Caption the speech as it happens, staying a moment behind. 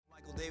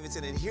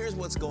Davidson, and here's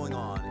what's going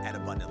on at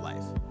Abundant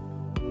Life.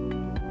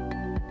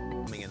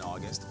 Coming in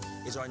August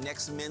is our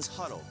next men's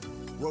huddle,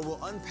 where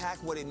we'll unpack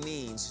what it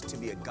means to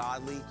be a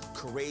godly,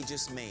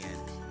 courageous man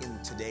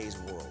in today's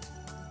world.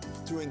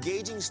 Through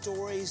engaging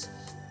stories,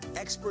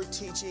 expert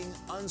teaching,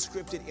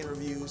 unscripted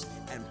interviews,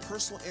 and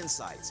personal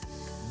insights,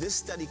 this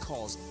study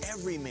calls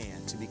every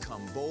man to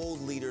become bold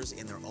leaders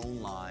in their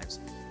own lives,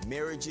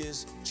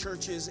 marriages,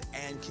 churches,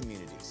 and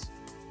communities.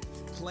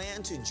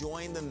 Plan to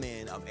join the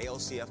men of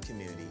ALCF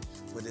Community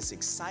for this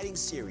exciting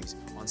series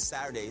on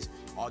Saturdays,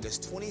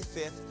 August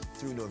 25th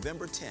through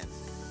November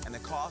 10th, and the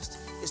cost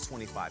is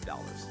 $25.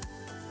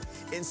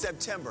 In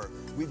September,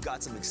 we've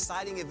got some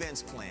exciting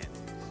events planned,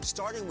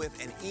 starting with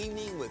an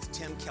evening with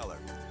Tim Keller.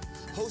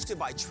 Hosted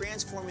by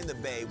Transforming the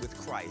Bay with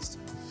Christ,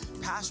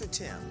 Pastor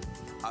Tim,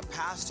 a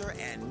pastor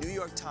and New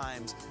York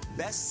Times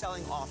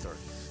best-selling author,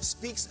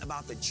 speaks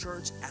about the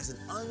church as an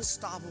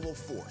unstoppable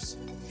force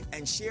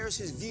and shares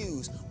his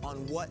views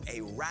on what a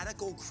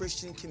radical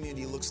Christian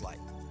community looks like.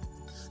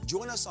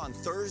 Join us on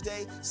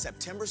Thursday,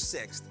 September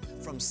 6th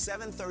from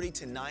 7:30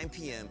 to 9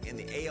 p.m. in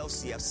the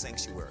ALCF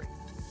Sanctuary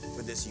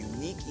for this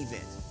unique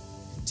event.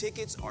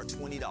 Tickets are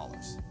 $20.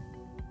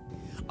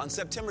 On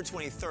September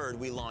 23rd,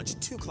 we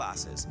launched 2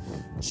 classes,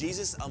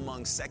 Jesus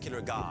Among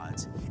Secular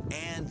Gods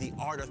and The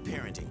Art of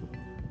Parenting.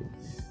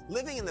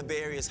 Living in the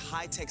Bay Area's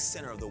high-tech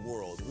center of the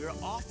world, we are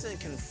often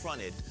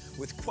confronted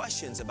with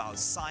questions about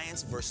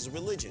science versus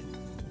religion.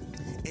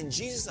 In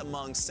Jesus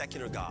Among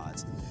Secular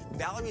Gods,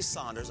 Valerie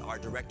Saunders, our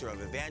Director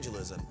of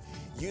Evangelism,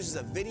 uses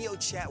a video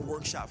chat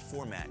workshop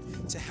format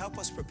to help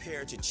us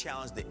prepare to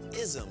challenge the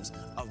isms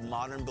of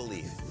modern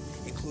belief,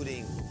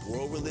 including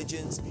world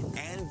religions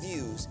and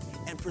views,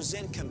 and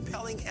present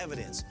compelling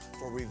evidence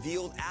for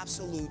revealed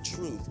absolute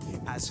truth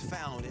as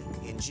found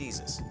in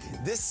Jesus.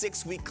 This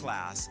 6-week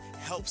class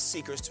helps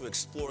seekers to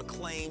explore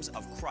claims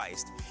of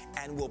Christ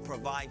and will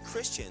provide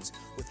Christians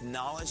with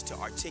knowledge to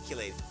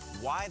articulate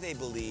why they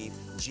believe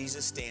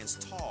Jesus stands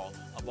tall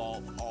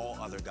above all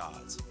other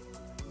gods.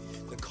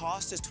 The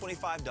cost is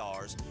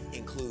 $25,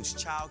 includes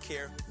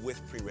childcare with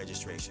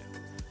pre-registration.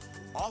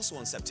 Also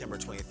on September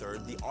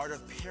 23rd, The Art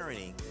of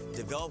Parenting,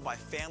 developed by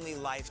Family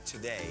Life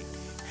Today,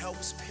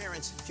 helps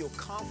parents feel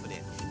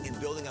confident in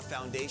building a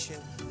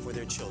foundation for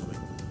their children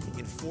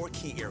in 4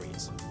 key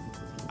areas: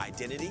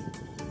 identity,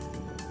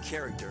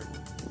 character,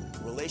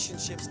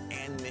 relationships,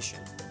 and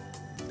mission.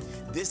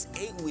 This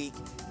 8-week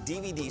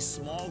DVD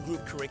small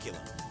group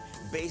curriculum,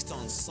 based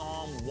on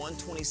Psalm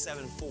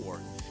 127:4,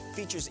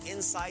 features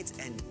insights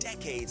and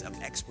decades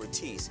of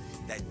expertise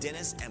that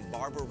Dennis and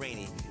Barbara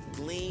Rainey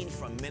gleaned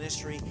from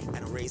ministry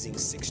and raising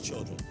 6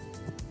 children.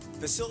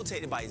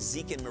 Facilitated by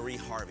Zeke and Marie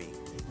Harvey,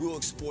 we will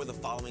explore the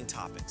following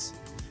topics: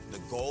 the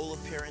goal of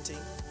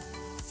parenting,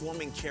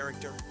 forming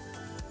character,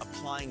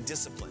 applying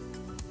discipline,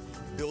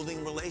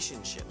 building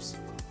relationships,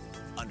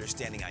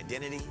 understanding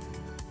identity,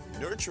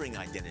 nurturing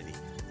identity,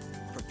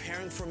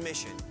 preparing for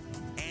mission,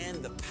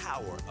 and the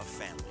power of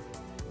family.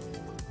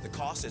 The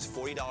cost is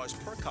 $40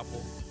 per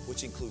couple,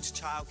 which includes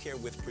childcare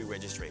with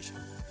pre-registration.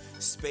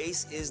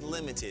 Space is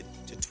limited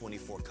to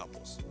 24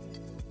 couples.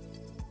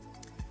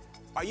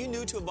 Are you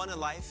new to Abundant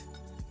Life?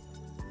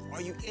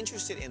 Are you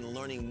interested in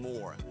learning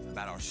more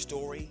about our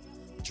story,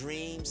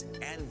 dreams,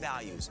 and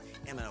values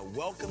in a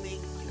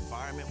welcoming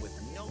environment with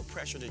no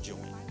pressure to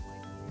join?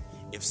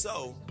 If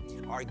so,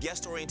 our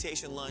guest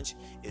orientation lunch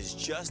is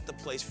just the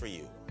place for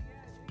you.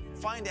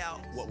 Find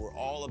out what we're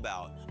all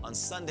about on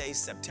Sunday,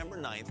 September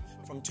 9th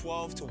from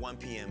 12 to 1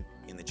 p.m.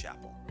 in the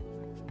chapel.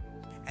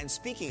 And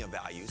speaking of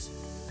values,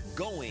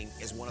 going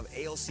is one of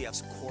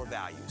ALCF's core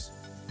values.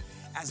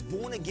 As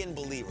born-again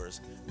believers,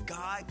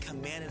 God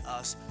commanded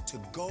us to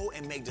go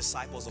and make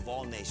disciples of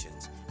all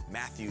nations,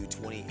 Matthew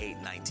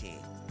 28:19.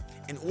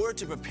 In order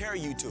to prepare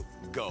you to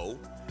go,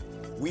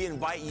 we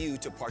invite you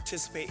to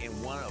participate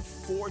in one of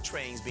 4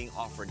 trainings being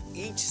offered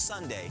each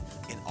Sunday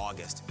in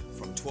August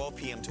from 12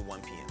 p.m. to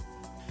 1 p.m.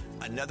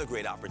 Another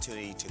great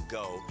opportunity to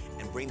go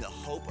and bring the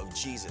hope of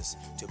Jesus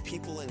to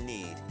people in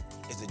need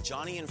is the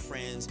Johnny and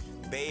Friends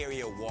Bay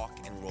Area Walk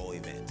and Roll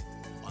event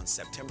on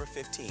September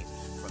 15th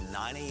from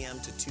 9 a.m.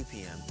 to 2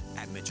 p.m.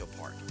 at Mitchell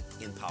Park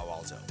in Palo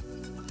Alto.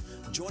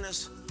 Join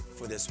us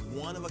for this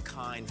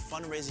one-of-a-kind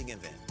fundraising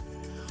event.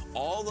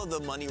 All of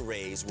the money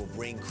raised will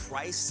bring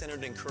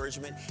Christ-centered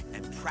encouragement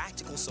and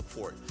practical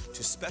support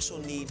to special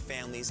need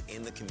families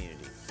in the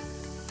community.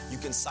 You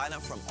can sign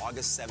up from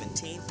August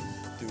 17th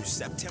through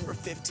September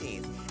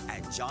 15th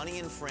at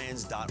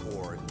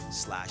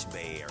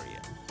johnnyandfriends.org/Bay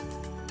Area.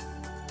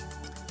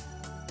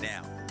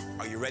 Now,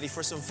 are you ready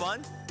for some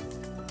fun?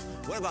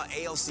 What about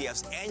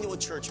ALCF's annual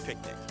church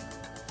picnic?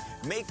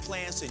 Make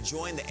plans to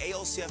join the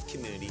ALCF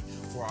community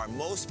for our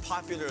most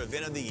popular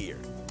event of the year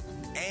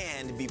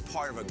and be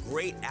part of a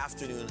great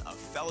afternoon of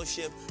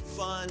fellowship,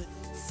 fun,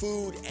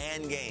 food,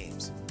 and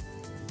games.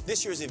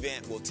 This year's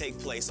event will take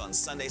place on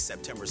Sunday,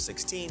 September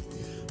 16th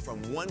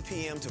from 1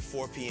 p.m. to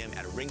 4 p.m.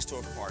 at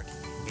Ringstor Park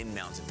in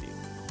Mountain View.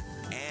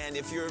 And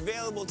if you're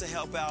available to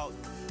help out,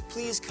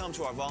 please come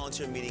to our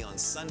volunteer meeting on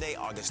Sunday,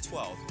 August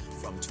 12th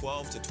from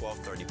 12 to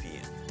 12:30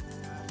 p.m.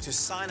 To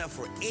sign up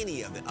for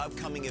any of the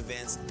upcoming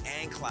events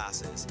and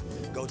classes,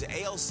 go to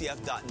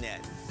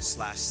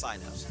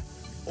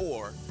alcf.net/signups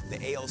or the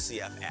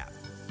ALCF app.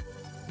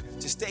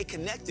 To stay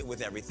connected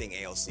with everything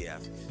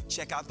ALCF,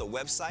 check out the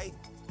website,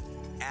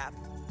 app,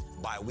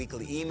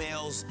 bi-weekly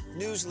emails,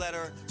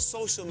 newsletter,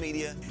 social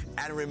media,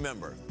 and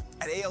remember,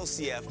 at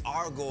ALCF,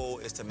 our goal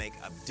is to make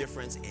a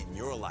difference in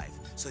your life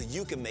so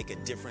you can make a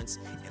difference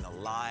in the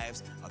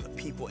lives of the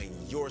people in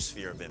your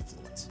sphere of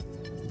influence.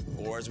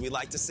 Or as we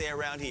like to say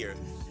around here,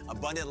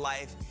 abundant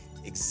life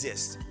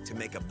exists to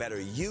make a better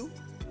you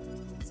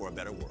for a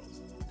better world.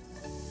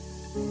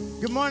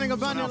 Good morning,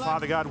 Abundant Now, Life.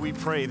 Father God, we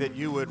pray that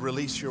you would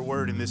release your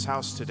word in this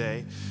house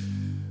today,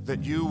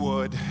 that you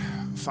would,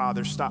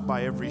 Father, stop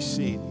by every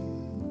seat,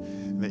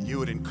 that you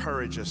would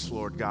encourage us,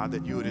 Lord God,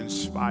 that you would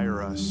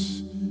inspire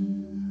us,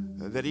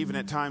 that even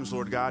at times,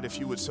 Lord God, if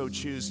you would so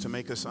choose to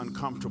make us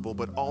uncomfortable,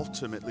 but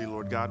ultimately,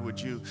 Lord God,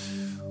 would you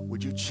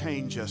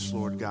change us,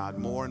 Lord God,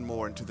 more and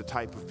more into the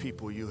type of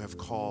people you have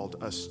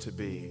called us to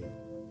be.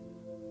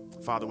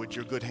 Father, would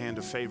your good hand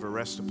of favor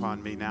rest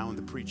upon me now in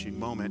the preaching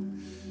moment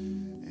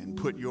and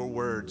put your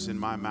words in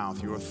my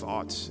mouth, your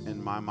thoughts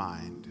in my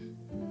mind.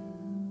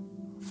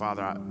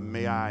 Father,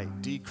 may I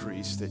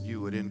decrease that you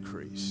would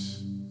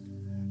increase.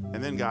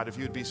 And then, God, if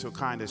you would be so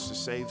kind as to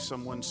save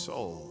someone's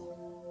soul,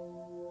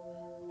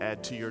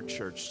 add to your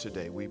church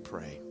today, we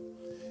pray.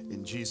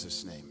 In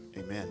Jesus' name,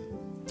 amen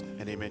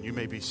and amen. You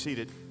may be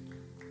seated.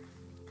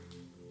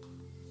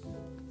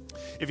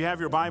 If you have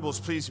your Bibles,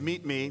 please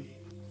meet me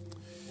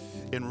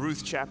in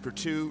Ruth chapter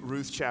 2.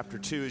 Ruth chapter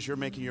 2, as you're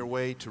making your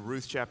way to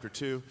Ruth chapter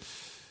 2,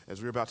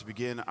 as we're about to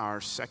begin our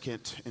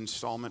second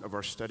installment of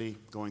our study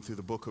going through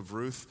the book of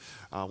Ruth.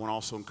 I want to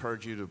also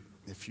encourage you to,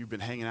 if you've been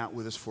hanging out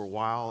with us for a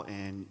while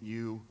and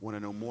you want to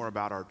know more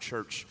about our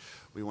church,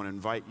 we want to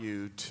invite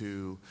you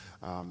to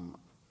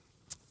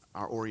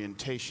our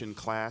orientation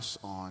class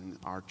on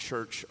our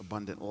church,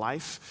 Abundant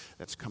Life.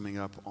 That's coming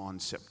up on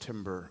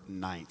September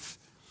 9th.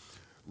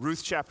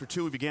 Ruth chapter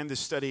 2, we began this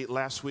study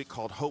last week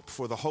called Hope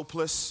for the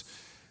Hopeless.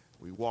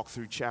 We walked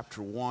through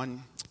chapter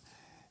 1,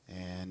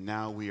 and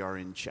now we are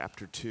in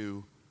chapter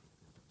 2.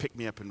 Pick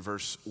me up in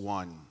verse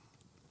 1.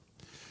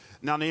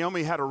 Now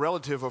Naomi had a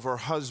relative of her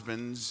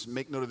husband's,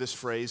 make note of this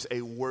phrase,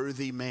 a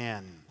worthy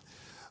man,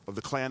 of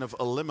the clan of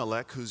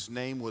Elimelech, whose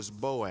name was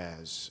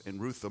Boaz.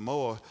 And Ruth the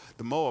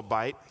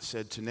Moabite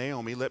said to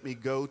Naomi, "Let me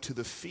go to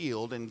the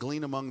field and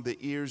glean among the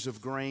ears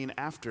of grain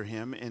after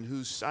him, in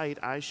whose sight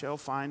I shall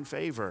find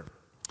favor."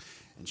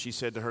 And she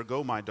said to her,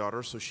 "Go, my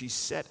daughter." So she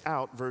set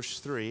out, verse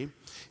 3,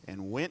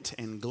 and went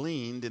and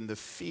gleaned in the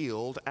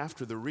field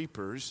after the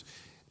reapers.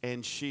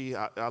 And she,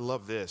 I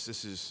love this,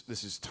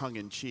 this is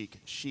tongue-in-cheek,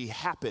 she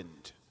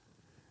happened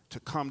to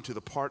come to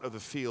the part of the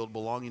field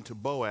belonging to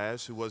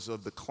Boaz, who was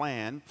of the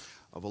clan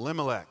of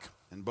Elimelech.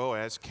 And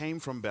Boaz came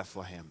from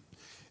Bethlehem.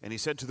 And he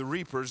said to the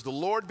reapers, "The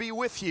Lord be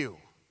with you."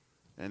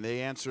 And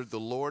they answered, "The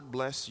Lord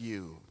bless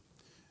you."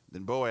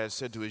 Then Boaz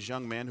said to his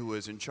young man who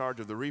was in charge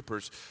of the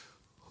reapers,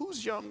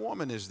 "Whose young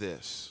woman is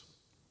this?"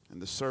 And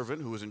the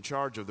servant who was in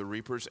charge of the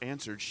reapers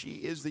answered,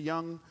 "She is the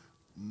young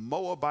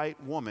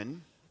Moabite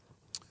woman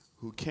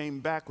who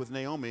came back with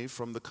Naomi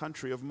from the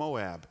country of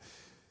Moab."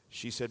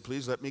 She said,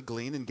 "Please let me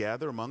glean and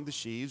gather among the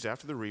sheaves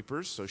after the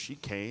reapers." So she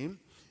came,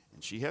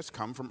 and she has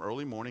come from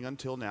early morning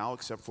until now,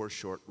 except for a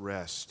short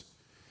rest.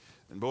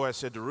 And Boaz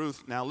said to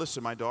Ruth, "Now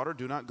listen, my daughter,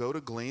 do not go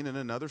to glean in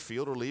another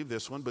field or leave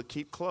this one, but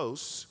keep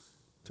close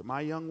to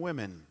my young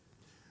women.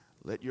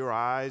 Let your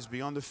eyes be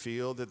on the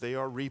field that they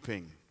are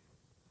reaping,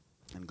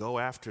 and go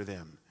after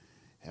them.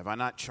 Have I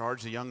not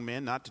charged the young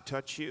men not to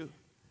touch you?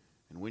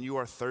 And when you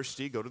are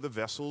thirsty, go to the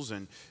vessels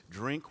and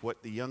drink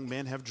what the young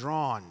men have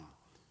drawn."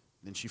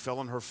 Then she fell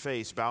on her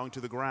face, bowing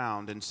to the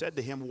ground, and said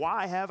to him,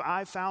 "Why have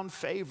I found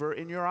favor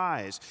in your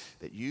eyes,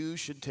 that you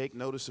should take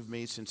notice of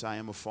me, since I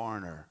am a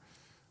foreigner?"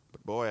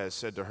 But Boaz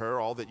said to her,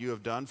 "All that you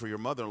have done for your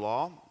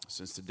mother-in-law,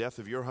 since the death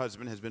of your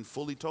husband, has been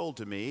fully told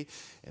to me,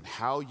 and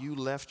how you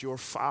left your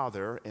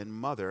father and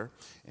mother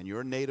and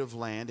your native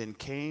land and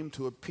came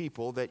to a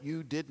people that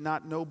you did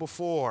not know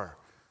before.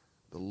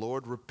 The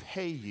Lord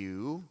repay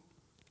you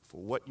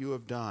for what you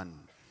have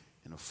done,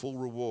 and a full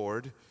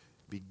reward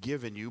be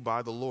given you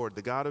by the Lord,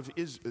 the God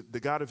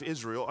of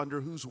Israel,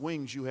 under whose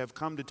wings you have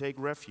come to take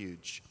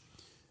refuge."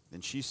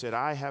 Then she said,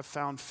 "I have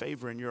found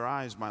favor in your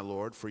eyes, my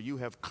Lord, for you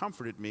have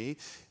comforted me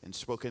and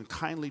spoken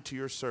kindly to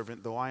your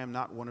servant, though I am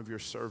not one of your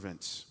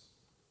servants."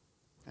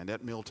 And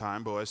at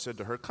mealtime, Boaz said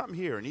to her, "Come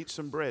here and eat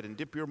some bread and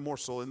dip your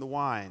morsel in the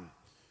wine."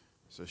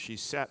 So she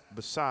sat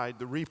beside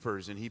the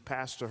reapers, and he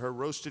passed to her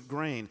roasted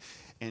grain,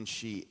 and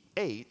she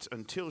ate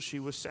until she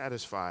was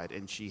satisfied,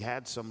 and she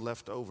had some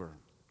left over.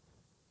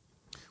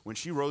 When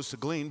she rose to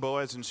glean,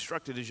 Boaz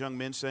instructed his young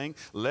men, saying,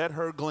 "Let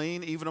her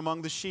glean even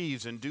among the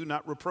sheaves, and do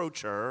not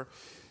reproach her.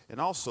 And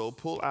also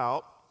pull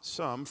out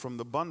some from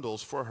the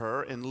bundles for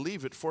her, and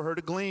leave it for her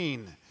to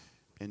glean,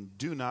 and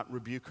do not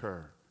rebuke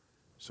her."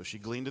 So she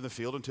gleaned in the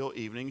field until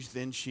evening.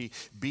 Then she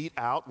beat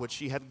out what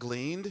she had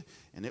gleaned,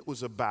 and it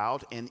was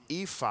about an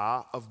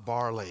ephah of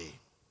barley.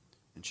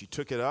 And she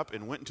took it up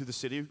and went into the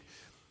city,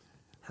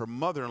 her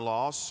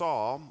mother-in-law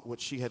saw what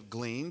she had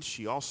gleaned,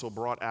 she also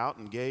brought out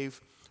and gave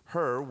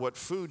her what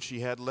food she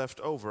had left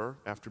over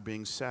after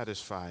being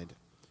satisfied.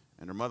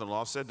 And her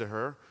mother-in-law said to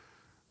her,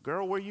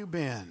 "Girl, where you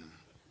been?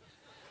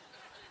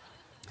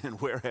 And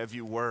where have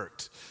you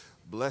worked?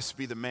 Blessed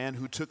be the man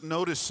who took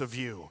notice of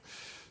you."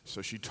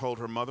 So she told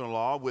her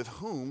mother-in-law with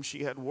whom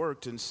she had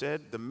worked and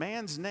said, "The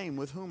man's name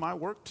with whom I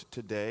worked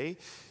today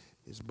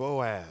is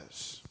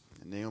Boaz."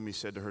 And Naomi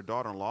said to her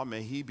daughter-in-law,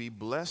 "May he be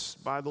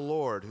blessed by the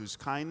Lord, whose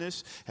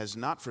kindness has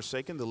not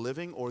forsaken the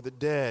living or the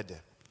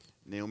dead."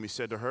 Naomi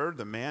said to her,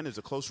 "The man is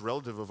a close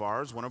relative of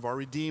ours, one of our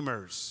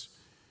redeemers."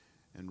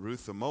 And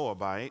Ruth the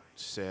Moabite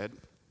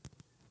said,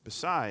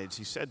 "Besides,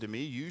 he said to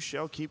me, 'You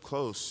shall keep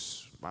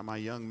close by my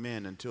young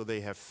men until they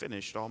have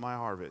finished all my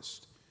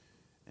harvest.'"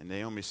 And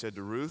Naomi said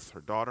to Ruth,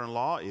 her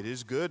daughter-in-law, "It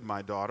is good,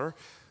 my daughter,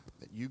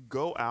 that you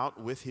go out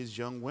with his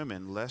young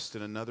women, lest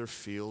in another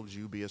field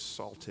you be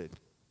assaulted."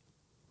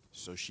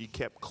 So she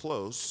kept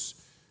close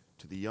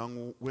to the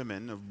young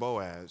women of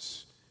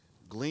Boaz,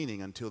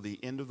 gleaning until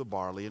the end of the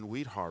barley and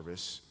wheat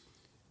harvest,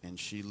 and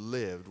she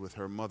lived with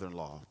her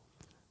mother-in-law.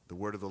 The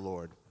word of the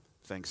Lord.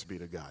 Thanks be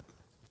to God.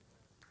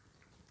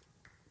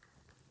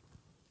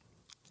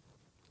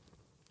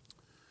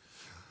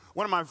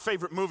 One of my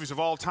favorite movies of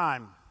all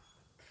time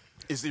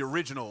is the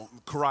original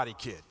Karate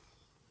Kid.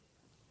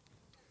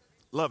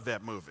 Love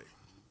that movie.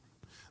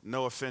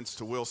 No offense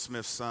to Will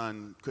Smith's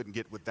son, couldn't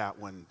get with that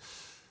one.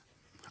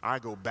 I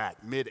go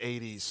back,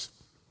 mid-'80s.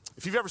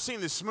 If you've ever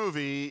seen this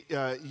movie,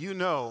 you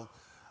know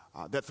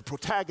that the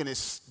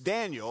protagonist,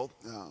 Daniel,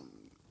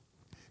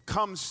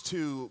 comes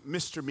to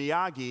Mr.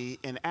 Miyagi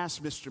and asks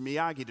Mr.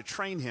 Miyagi to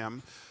train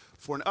him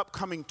for an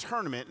upcoming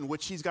tournament in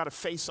which he's got to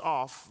face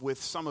off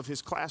with some of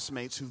his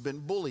classmates who've been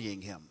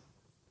bullying him.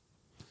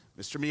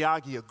 Mr.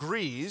 Miyagi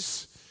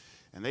agrees,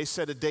 and they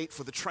set a date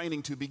for the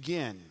training to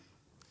begin.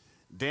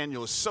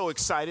 Daniel is so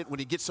excited when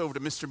he gets over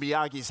to Mr.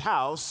 Miyagi's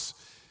house,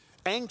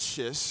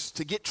 anxious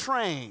to get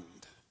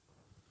trained.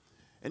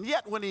 And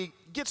yet when he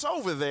gets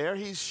over there,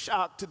 he's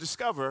shocked to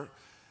discover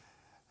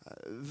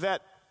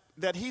that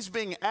he's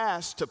being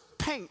asked to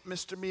paint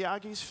Mr.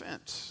 Miyagi's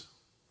fence.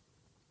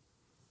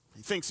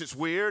 He thinks it's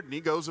weird, and he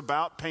goes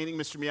about painting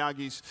Mr.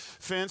 Miyagi's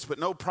fence, but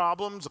no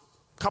problems.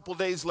 A couple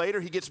days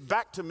later, he gets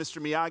back to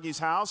Mr. Miyagi's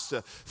house,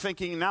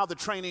 thinking now the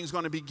training's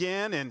going to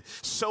begin, and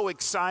so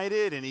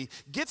excited. And he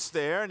gets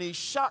there, and he's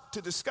shocked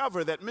to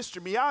discover that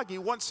Mr. Miyagi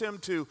wants him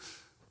to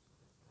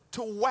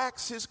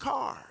wax his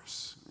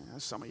cars. Yeah,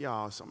 some of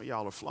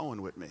y'all are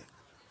flowing with me.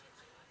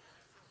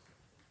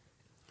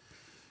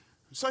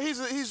 So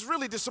he's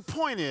really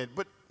disappointed,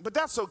 but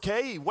that's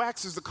okay. He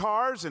waxes the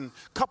cars, and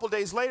a couple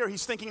days later,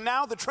 he's thinking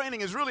now the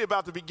training is really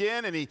about to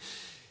begin, and he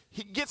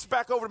gets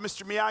back over to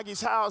Mr.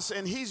 Miyagi's house,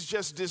 and he's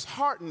just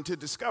disheartened to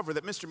discover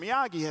that Mr.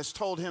 Miyagi has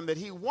told him that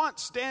he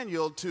wants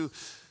Daniel to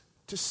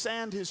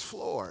sand his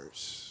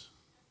floors.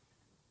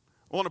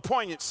 Well, in a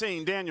poignant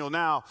scene, Daniel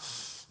now,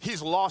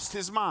 he's lost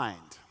his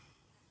mind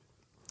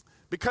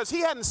because he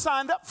hadn't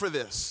signed up for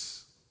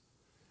this.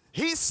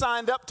 He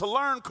signed up to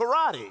learn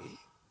karate.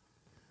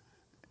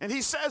 And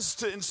he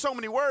says in so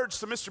many words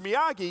to Mr.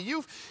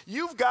 Miyagi,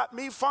 you've got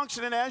me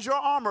functioning as your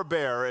armor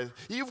bearer.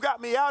 You've got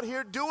me out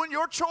here doing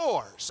your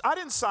chores. I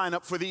didn't sign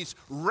up for these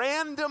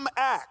random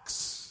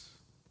acts.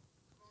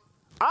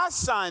 I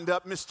signed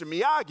up, Mr.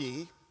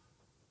 Miyagi,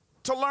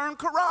 to learn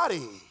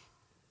karate.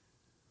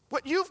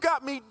 What you've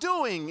got me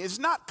doing is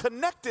not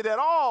connected at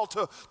all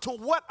to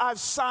what I've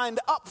signed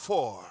up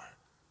for.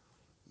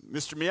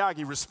 Mr.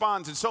 Miyagi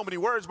responds in so many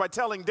words by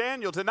telling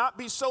Daniel to not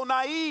be so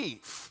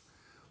naive,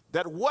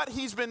 that what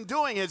he's been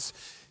doing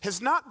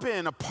has not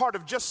been a part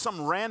of just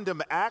some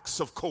random acts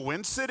of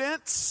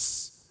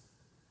coincidence.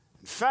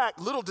 In fact,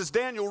 little does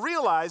Daniel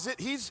realize it,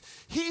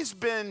 he's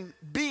been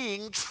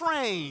being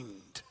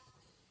trained.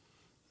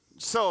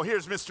 So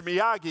here's Mr.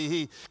 Miyagi.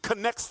 He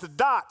connects the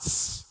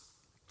dots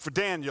for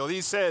Daniel.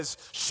 He says,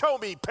 "Show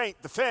me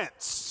paint the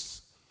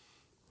fence.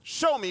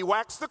 Show me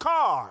wax the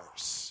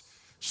cars.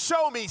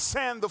 Show me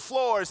sand the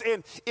floors."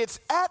 And it's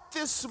at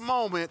this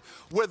moment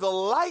where the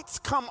lights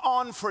come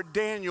on for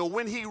Daniel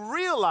when he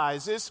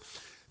realizes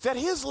that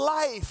his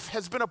life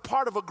has been a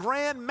part of a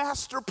grand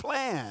master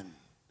plan.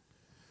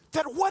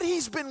 That what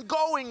he's been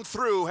going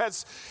through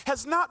has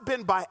not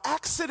been by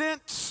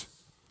accident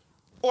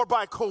or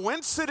by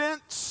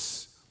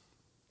coincidence.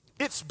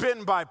 It's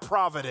been by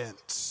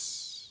providence.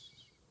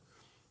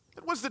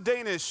 It was the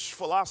Danish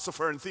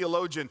philosopher and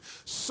theologian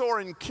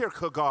Søren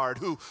Kierkegaard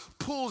who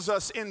pulls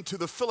us into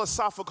the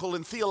philosophical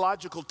and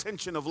theological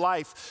tension of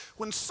life.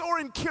 When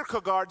Søren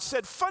Kierkegaard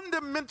said,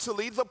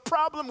 fundamentally, the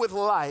problem with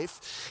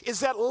life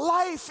is that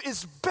life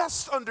is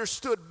best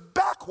understood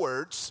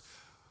backwards,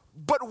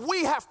 but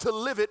we have to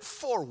live it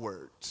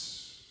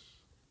forwards.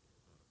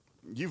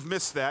 You've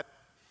missed that.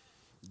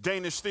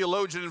 Danish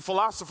theologian and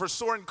philosopher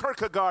Søren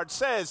Kierkegaard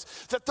says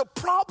that the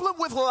problem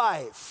with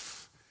life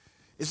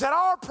is that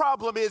our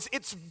problem is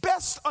it's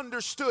best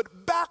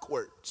understood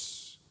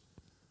backwards,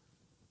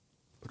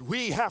 but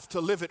we have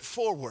to live it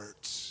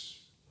forwards.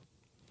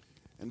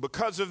 And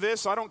because of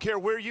this, I don't care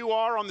where you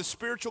are on the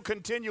spiritual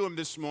continuum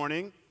this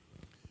morning,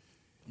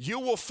 you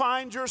will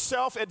find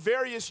yourself at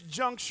various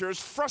junctures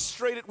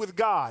frustrated with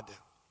God.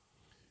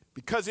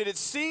 Because it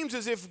seems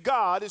as if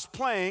God is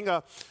playing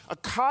a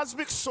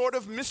cosmic sort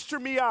of Mr.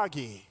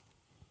 Miyagi,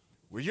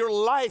 where your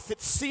life,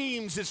 it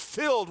seems, is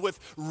filled with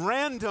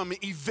random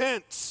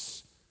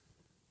events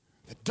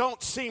that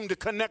don't seem to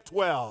connect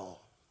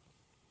well.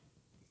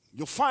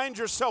 You'll find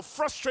yourself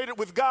frustrated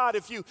with God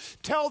if you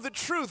tell the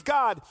truth.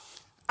 God,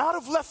 out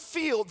of left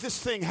field, this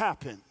thing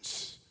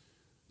happens.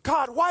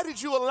 God, why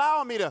did you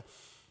allow me to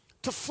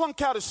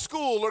flunk out of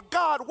school? Or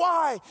God,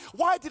 why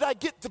did I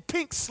get the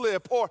pink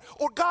slip? Or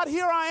God,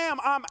 here I am.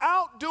 I'm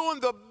out doing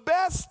the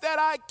best that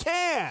I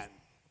can.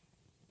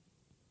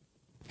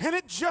 And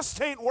it just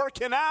ain't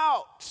working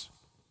out.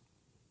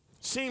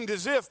 Seemed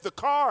as if the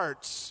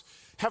cards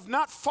have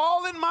not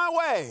fallen my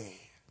way.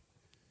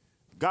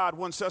 God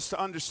wants us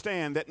to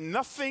understand that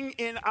nothing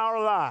in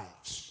our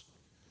lives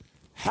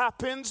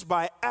happens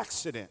by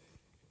accident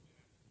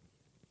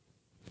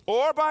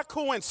or by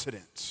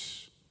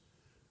coincidence,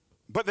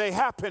 but they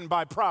happen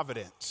by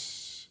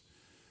providence.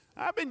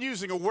 I've been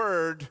using a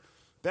word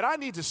that I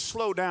need to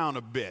slow down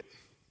a bit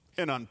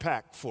and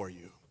unpack for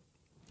you.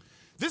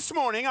 This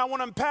morning, I want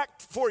to unpack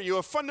for you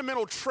a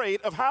fundamental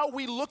trait of how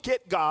we look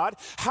at God,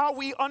 how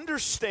we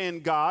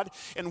understand God,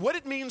 and what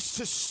it means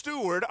to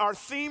steward our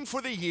theme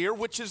for the year,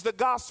 which is the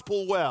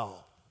gospel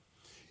well.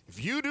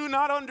 If you do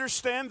not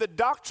understand the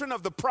doctrine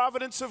of the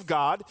providence of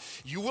God,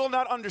 you will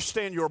not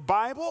understand your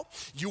Bible,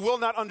 you will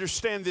not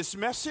understand this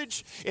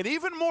message, and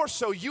even more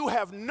so, you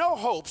have no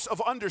hopes of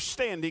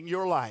understanding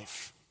your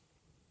life.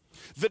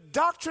 The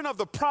doctrine of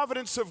the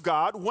providence of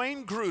God,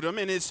 Wayne Grudem,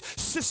 in his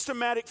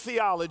systematic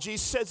theology,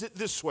 says it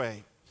this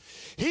way.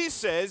 He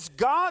says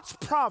God's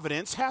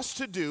providence has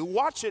to do,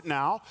 watch it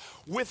now,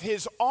 with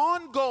his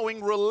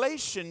ongoing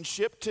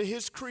relationship to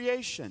his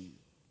creation.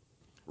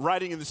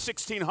 Writing in the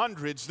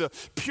 1600s, the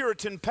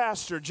Puritan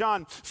pastor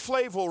John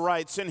Flavel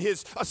writes in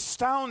his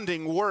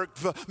astounding work,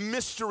 The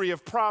Mystery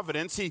of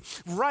Providence, he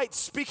writes,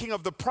 speaking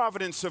of the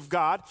providence of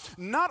God,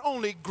 not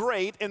only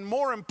great and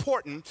more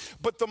important,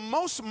 but the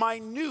most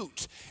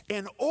minute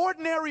and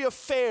ordinary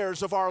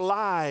affairs of our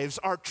lives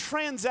are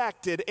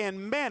transacted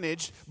and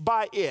managed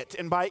by it.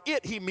 And by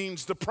it, he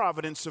means the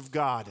providence of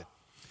God.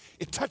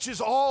 It touches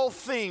all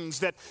things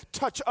that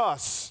touch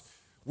us,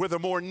 whether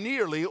more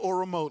nearly or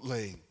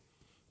remotely.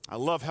 I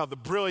love how the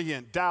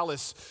brilliant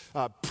Dallas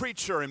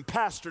preacher and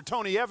pastor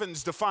Tony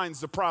Evans defines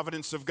the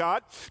providence of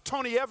God.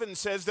 Tony Evans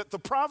says that the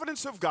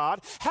providence of God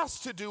has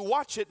to do,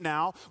 watch it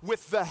now,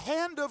 with the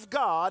hand of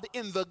God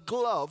in the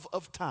glove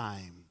of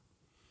time.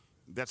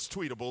 That's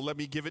tweetable. Let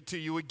me give it to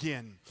you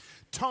again.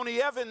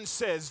 Tony Evans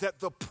says that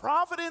the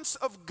providence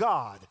of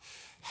God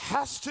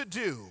has to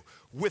do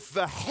with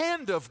the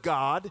hand of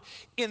God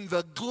in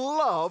the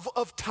glove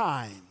of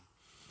time.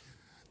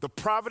 The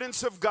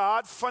providence of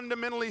God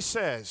fundamentally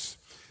says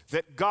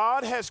that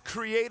God has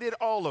created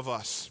all of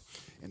us,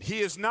 and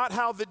he is not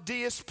how the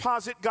deists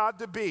posit God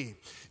to be.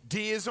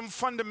 Deism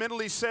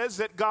fundamentally says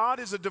that God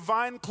is a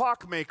divine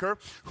clockmaker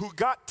who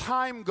got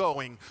time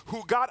going,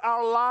 who got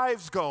our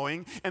lives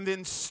going, and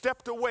then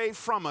stepped away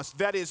from us.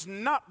 That is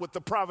not what the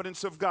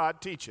providence of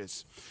God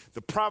teaches.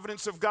 The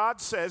providence of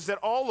God says that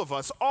all of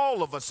us,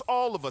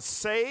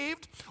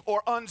 saved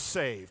or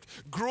unsaved,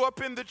 grew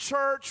up in the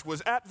church,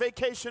 was at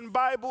Vacation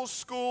Bible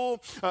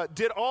School,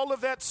 did all of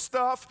that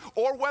stuff,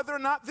 or whether or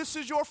not this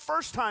is your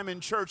first time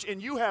in church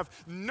and you have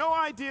no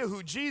idea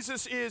who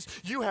Jesus is,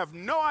 you have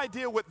no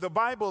idea what the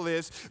Bible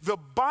is. The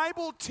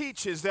Bible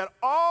teaches that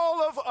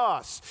all of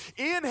us,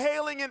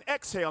 inhaling and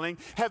exhaling,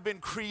 have been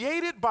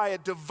created by a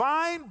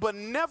divine,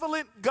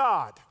 benevolent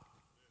God.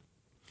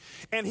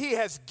 And he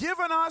has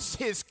given us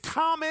his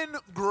common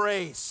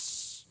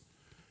grace.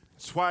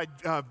 That's why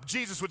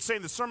Jesus would say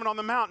in the Sermon on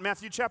the Mount,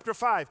 Matthew chapter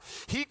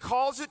 5, he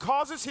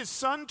causes his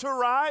sun to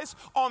rise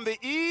on the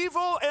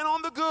evil and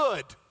on the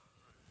good,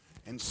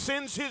 and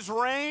sends his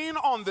rain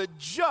on the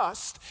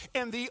just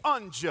and the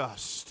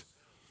unjust.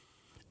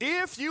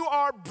 If you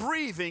are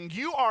breathing,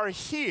 you are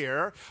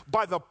here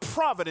by the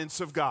providence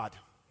of God.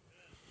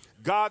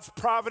 God's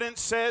providence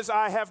says,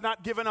 I have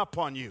not given up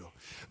on you.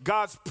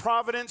 God's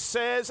providence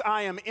says,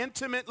 I am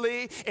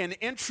intimately and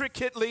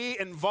intricately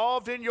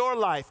involved in your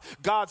life.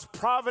 God's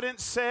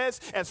providence says,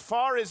 as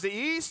far as the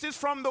east is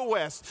from the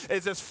west,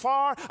 is as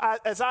far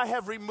as I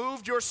have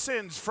removed your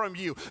sins from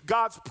you.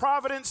 God's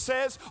providence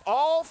says,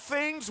 all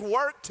things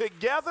work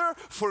together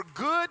for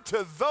good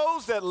to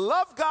those that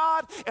love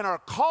God and are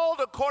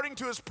called according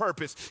to his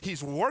purpose.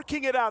 He's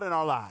working it out in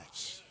our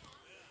lives.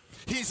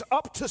 He's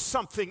up to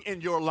something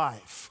in your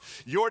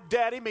life. Your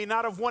daddy may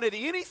not have wanted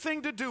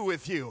anything to do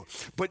with you,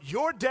 but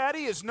your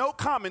daddy is no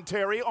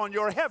commentary on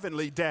your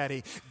heavenly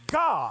daddy.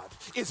 God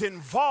is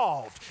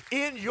involved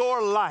in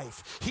your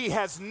life. He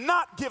has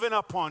not given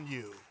up on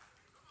you.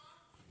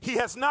 He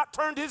has not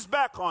turned his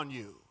back on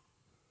you.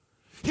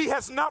 He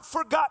has not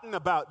forgotten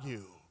about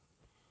you.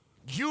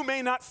 You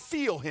may not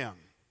feel him,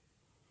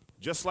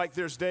 just like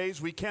there's days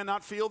we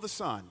cannot feel the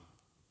sun,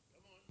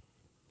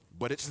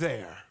 but it's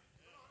there.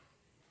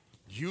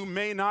 You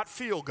may not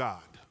feel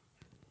God,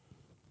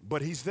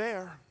 but he's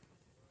there.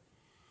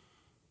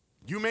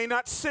 You may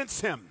not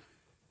sense him,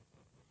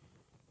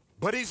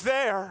 but he's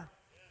there.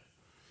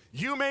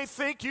 You may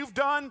think you've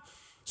done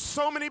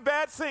so many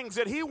bad things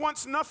that he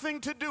wants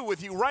nothing to do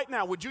with you. Right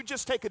now, would you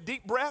just take a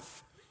deep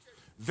breath?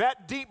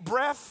 That deep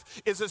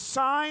breath is a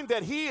sign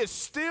that he is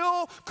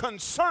still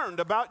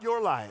concerned about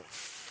your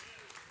life.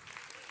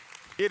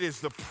 It is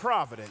the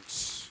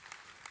providence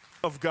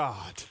of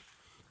God.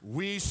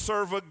 We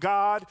serve a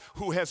God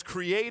who has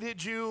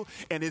created you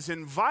and is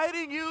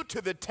inviting you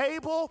to the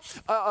table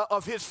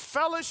of his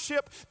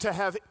fellowship to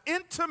have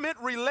intimate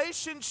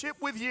relationship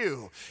with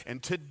you.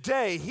 And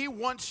today he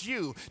wants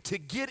you to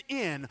get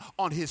in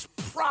on his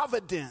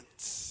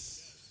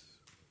providence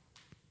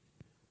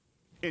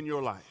in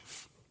your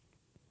life.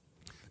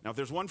 Now, if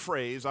there's one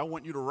phrase I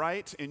want you to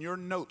write in your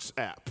notes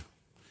app,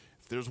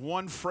 there's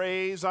one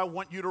phrase I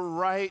want you to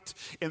write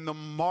in the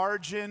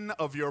margin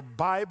of your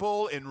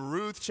Bible in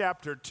Ruth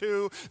chapter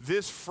 2.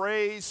 This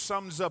phrase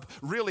sums up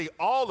really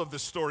all of the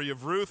story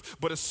of Ruth,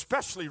 but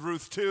especially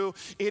Ruth 2.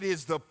 It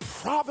is the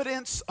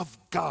providence of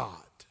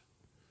God.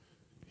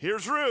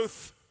 Here's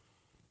Ruth.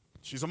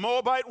 She's a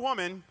Moabite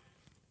woman.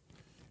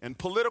 In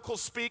political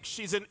speak,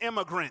 she's an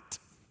immigrant.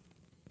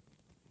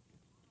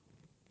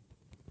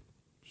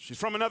 She's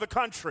from another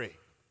country.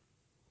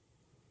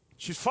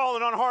 She's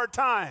fallen on hard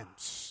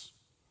times.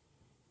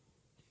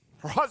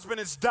 Her husband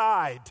has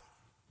died.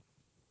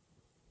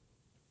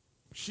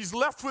 She's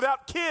left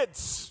without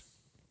kids.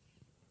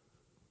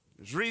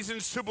 There's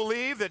reasons to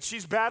believe that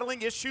she's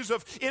battling issues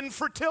of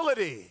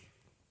infertility.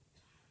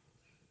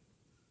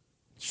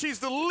 She's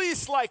the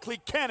least likely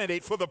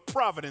candidate for the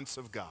providence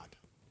of God.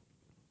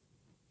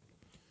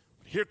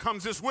 Here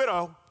comes this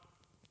widow,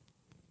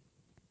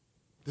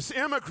 this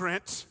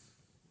immigrant.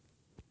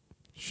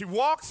 She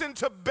walks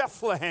into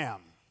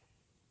Bethlehem.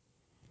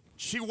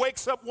 She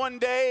wakes up one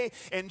day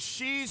and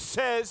she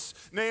says,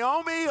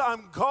 Naomi,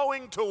 I'm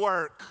going to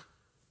work.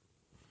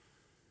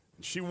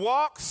 She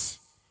walks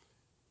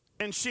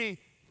and she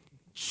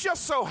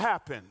just so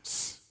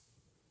happens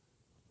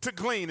to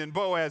glean in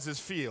Boaz's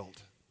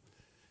field.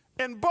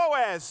 And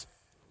Boaz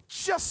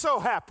just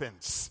so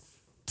happens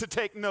to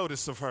take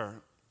notice of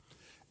her.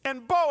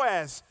 And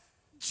Boaz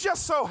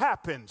just so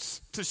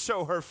happens to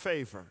show her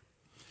favor.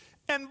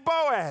 And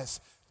Boaz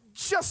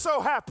just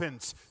so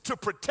happens to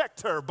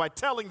protect her by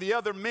telling the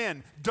other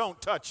men,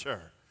 don't touch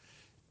her.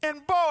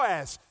 And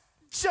Boaz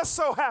just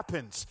so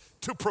happens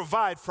to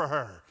provide for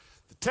her.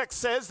 The text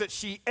says that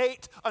she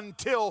ate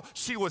until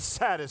she was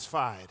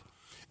satisfied.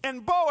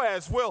 And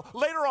Boaz will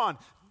later on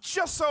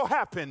just so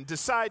happen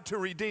decide to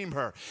redeem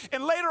her.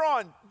 And later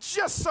on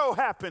just so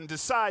happen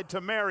decide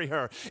to marry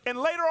her. And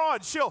later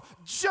on she'll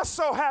just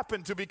so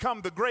happen to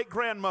become the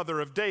great-grandmother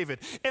of David.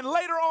 And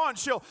later on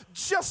she'll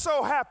just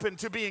so happen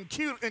to be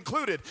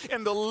included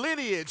in the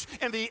lineage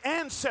and the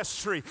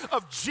ancestry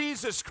of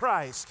Jesus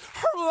Christ.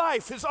 Her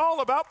life is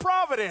all about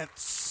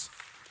providence.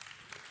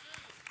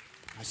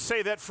 I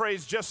say that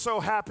phrase just so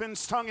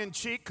happens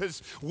tongue-in-cheek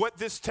because what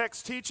this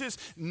text teaches,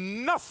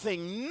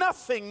 nothing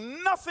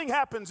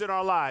happens in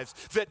our lives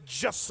that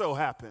just so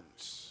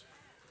happens.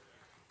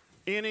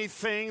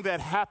 Anything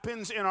that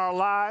happens in our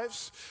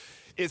lives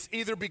is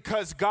either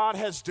because God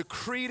has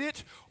decreed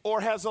it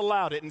or has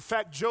allowed it. In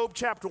fact, Job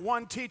chapter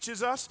 1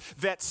 teaches us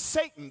that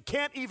Satan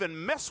can't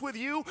even mess with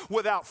you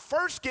without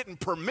first getting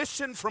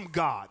permission from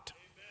God. Amen.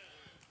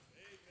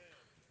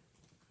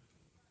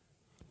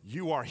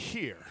 You are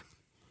here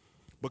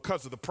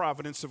because of the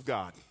providence of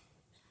God.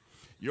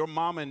 Your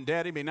mama and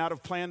daddy may not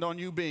have planned on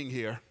you being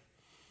here.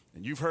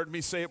 And you've heard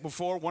me say it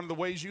before. One of the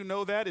ways you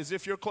know that is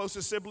if your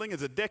closest sibling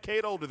is a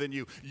decade older than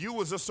you. You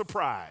was a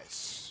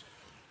surprise.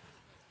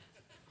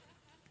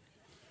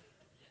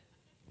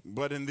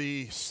 But in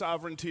the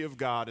sovereignty of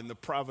God and the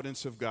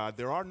providence of God,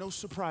 there are no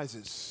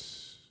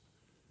surprises.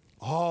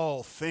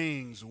 All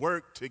things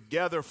work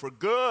together for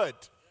good.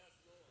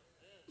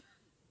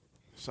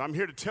 So I'm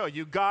here to tell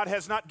you, God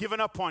has not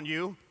given up on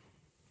you.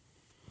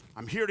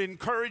 I'm here to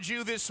encourage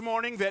you this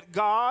morning that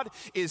God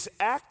is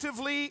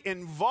actively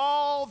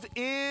involved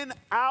in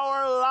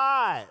our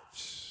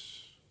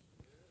lives.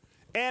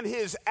 And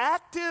his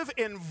active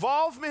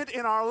involvement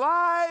in our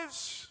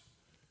lives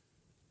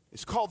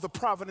is called the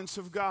providence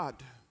of God.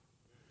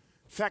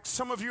 In fact,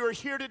 some of you are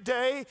here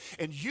today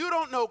and you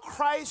don't know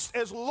Christ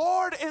as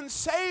Lord and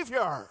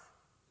Savior,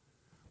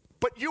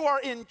 but you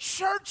are in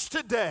church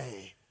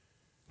today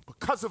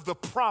because of the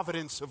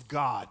providence of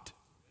God.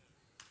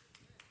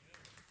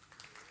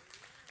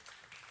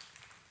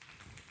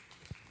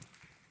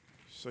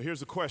 So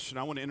here's a question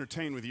I want to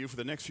entertain with you for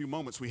the next few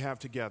moments we have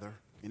together,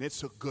 and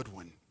it's a good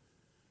one.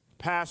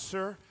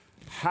 Pastor,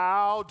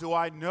 how do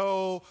I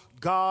know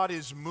God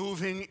is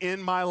moving in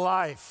my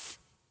life?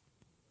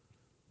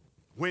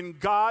 When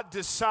God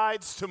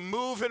decides to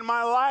move in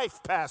my life,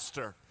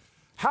 Pastor,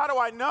 how do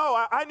I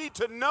know? I need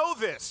to know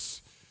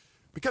this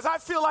because I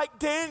feel like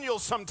Daniel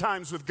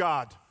sometimes with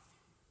God.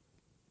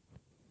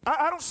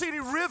 I don't see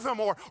any rhythm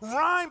or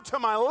rhyme to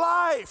my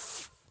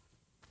life.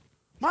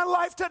 My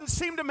life doesn't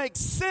seem to make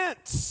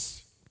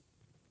sense.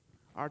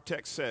 Our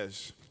text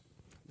says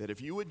that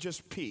if you would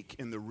just peek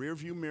in the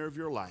rearview mirror of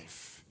your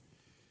life,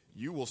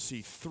 you will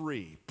see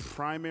three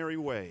primary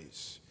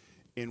ways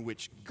in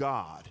which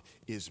God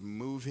is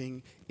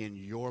moving in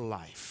your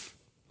life.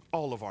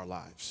 All of our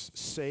lives,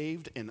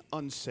 saved and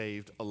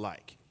unsaved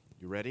alike.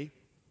 You ready?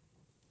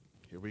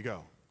 Here we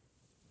go.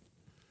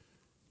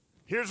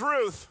 Here's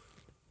Ruth.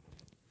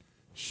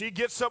 She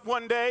gets up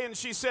one day and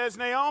she says,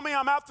 Naomi,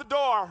 I'm out the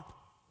door.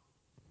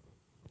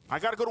 I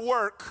got to go to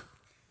work.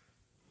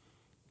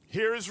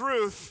 Here is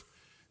Ruth.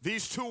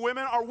 These two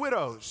women are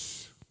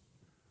widows.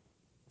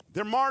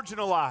 They're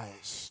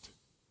marginalized.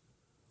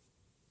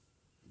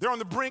 They're on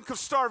the brink of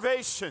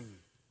starvation.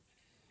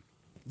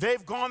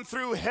 They've gone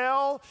through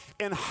hell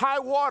and high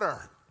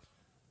water.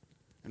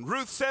 And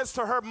Ruth says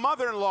to her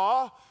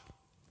mother-in-law,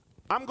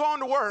 I'm going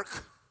to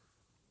work.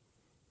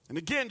 And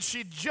again,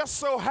 she just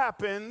so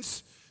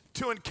happens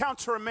to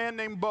encounter a man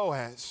named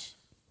Boaz.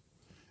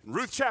 In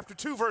Ruth chapter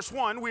 2, verse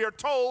 1, we are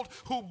told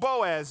who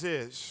Boaz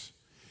is.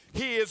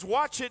 He is,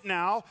 watch it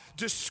now,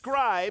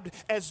 described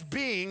as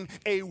being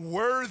a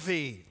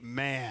worthy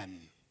man.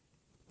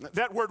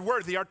 That word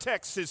worthy, our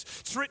text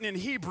it's written in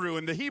Hebrew,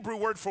 and the Hebrew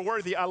word for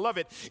worthy, I love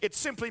it. It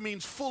simply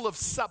means full of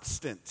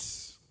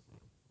substance.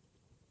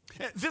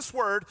 This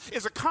word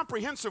is a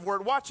comprehensive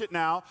word, watch it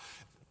now,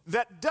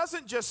 that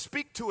doesn't just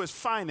speak to his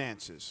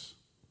finances,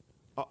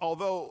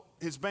 although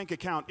his bank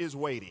account is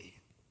weighty.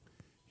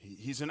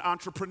 He's an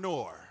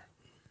entrepreneur.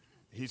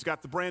 He's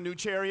got the brand new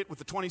Chariot with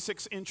the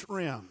 26-inch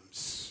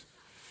rims.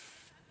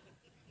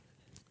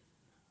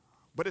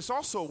 But it's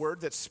also a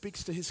word that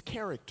speaks to his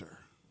character.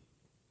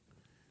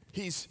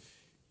 He's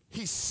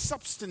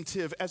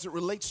substantive as it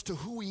relates to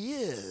who he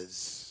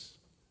is.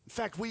 In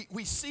fact,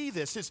 we see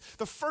this.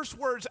 The first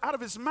words out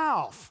of his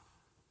mouth,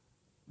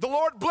 the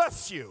Lord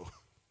bless you.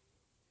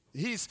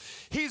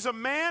 He's a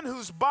man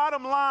whose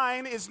bottom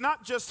line is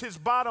not just his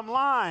bottom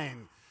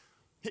line.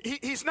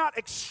 He's not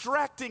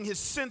extracting his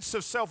sense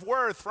of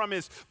self-worth from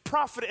his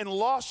profit and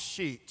loss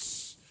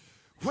sheets.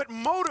 What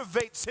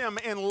motivates him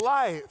in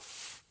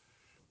life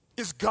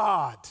is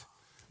God.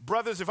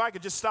 Brothers, if I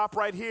could just stop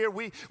right here,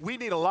 we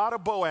need a lot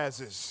of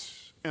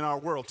Boazes in our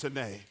world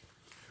today.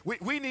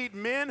 We need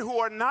men who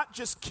are not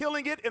just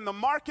killing it in the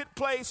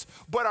marketplace,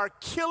 but are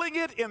killing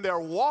it in their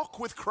walk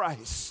with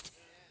Christ.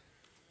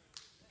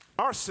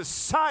 Our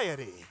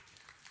society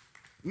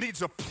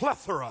needs a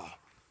plethora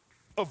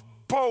of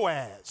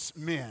Boaz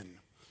men.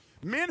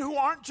 Men who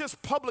aren't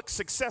just public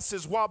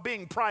successes while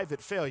being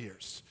private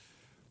failures,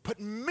 but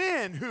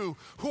men who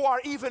are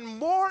even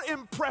more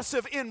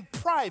impressive in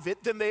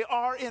private than they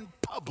are in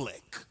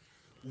public.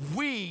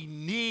 We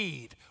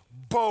need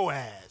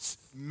Boaz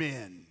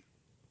men.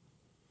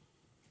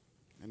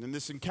 And in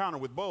this encounter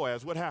with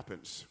Boaz, what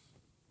happens?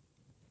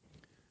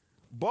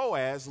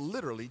 Boaz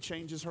literally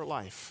changes her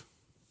life.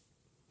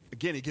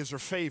 Again, he gives her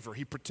favor,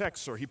 he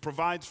protects her, he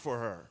provides for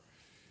her.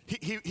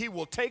 He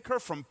will take her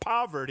from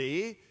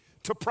poverty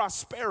to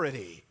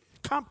prosperity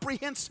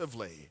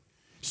comprehensively.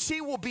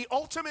 She will be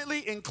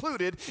ultimately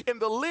included in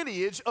the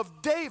lineage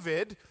of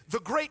David, the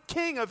great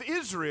king of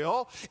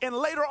Israel, and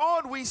later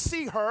on we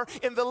see her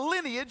in the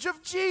lineage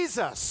of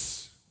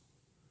Jesus.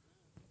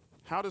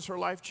 How does her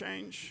life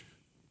change?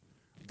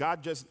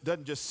 God just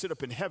doesn't just sit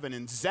up in heaven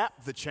and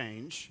zap the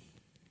change.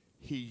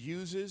 He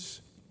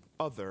uses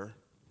other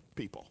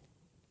people.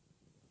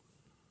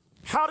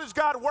 How does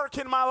God work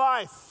in my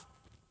life?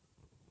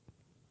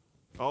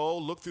 Oh,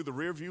 look through the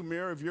rearview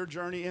mirror of your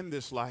journey in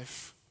this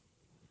life,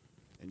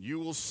 and you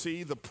will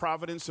see the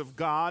providence of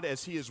God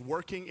as he is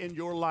working in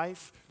your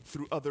life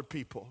through other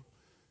people.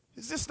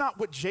 Is this not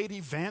what J.D.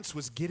 Vance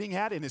was getting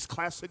at in his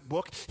classic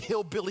book,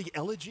 Hillbilly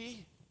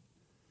Elegy?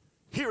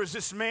 Here is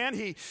this man,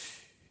 he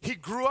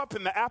grew up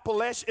in the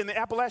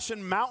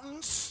Appalachian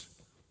Mountains.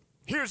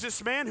 Here's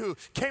this man who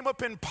came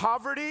up in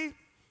poverty.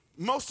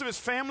 Most of his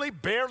family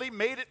barely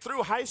made it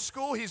through high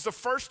school. He's the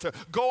first to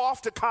go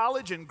off to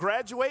college and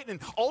graduate,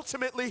 and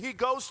ultimately he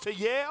goes to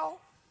Yale.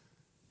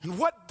 And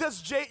what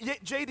does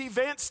J.D.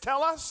 Vance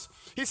tell us?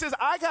 He says,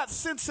 I got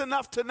sense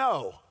enough to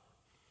know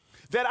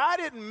that I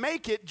didn't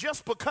make it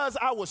just because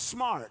I was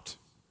smart.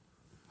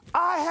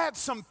 I had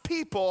some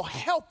people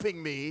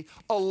helping me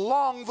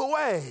along the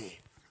way.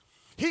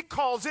 He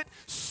calls it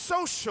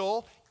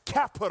social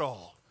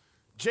capital.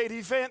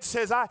 J.D. Vance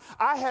says, I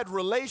had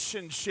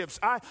relationships.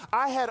 I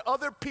had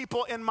other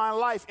people in my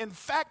life. In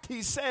fact,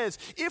 he says,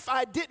 if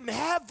I didn't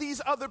have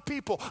these other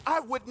people, I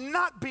would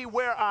not be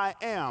where I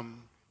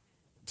am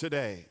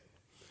today.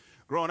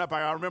 Growing up,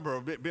 I remember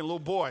being a little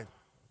boy.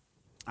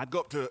 I'd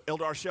go up to El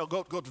Darshell,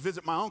 go to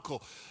visit my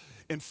uncle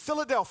in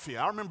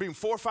Philadelphia. I remember being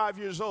 4 or 5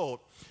 years old.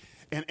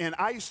 And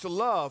I used to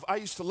love,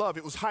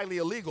 it was highly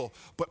illegal,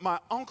 but my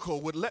uncle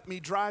would let me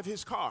drive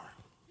his car.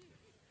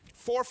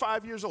 4 or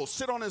 5 years old,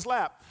 sit on his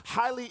lap,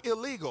 highly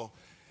illegal.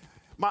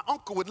 My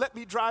uncle would let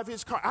me drive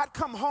his car. I'd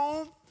come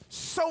home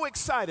so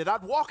excited.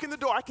 I'd walk in the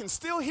door. I can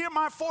still hear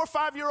my 4 or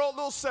 5 year old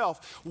little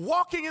self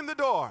walking in the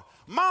door.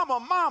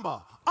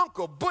 Mama,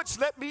 Uncle Butch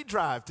let me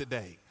drive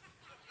today.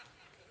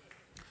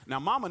 Now,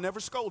 Mama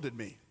never scolded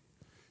me.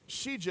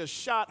 she just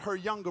shot her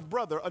younger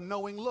brother a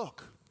knowing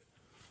look.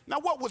 Now,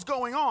 what was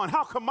going on?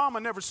 How come mama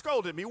never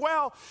scolded me?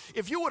 Well,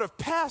 if you would have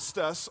passed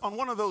us on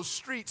one of those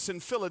streets in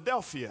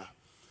Philadelphia,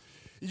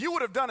 you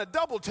would have done a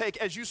double take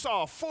as you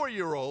saw a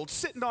 4-year-old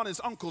sitting on his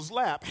uncle's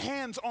lap,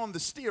 hands on the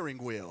steering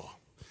wheel.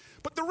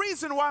 But the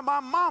reason why my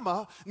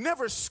mama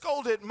never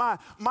scolded my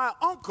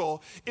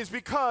uncle is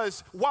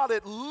because while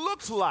it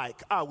looked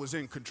like I was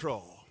in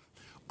control,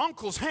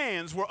 uncle's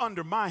hands were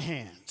under my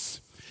hands.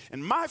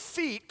 And my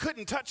feet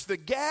couldn't touch the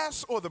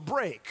gas or the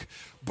brake,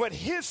 but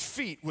his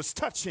feet was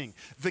touching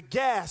the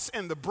gas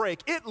and the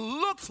brake. It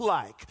looked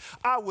like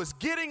I was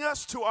getting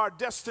us to our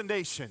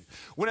destination,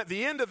 when at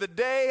the end of the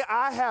day,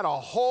 I had a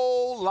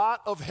whole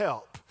lot of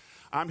help.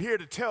 I'm here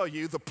to tell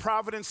you the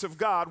providence of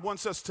God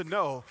wants us to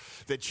know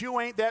that you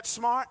ain't that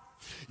smart,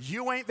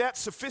 you ain't that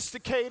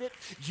sophisticated,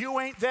 you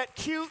ain't that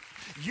cute,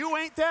 you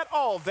ain't that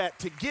all that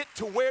to get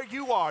to where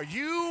you are.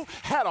 You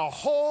had a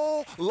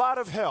whole lot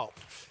of help.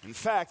 In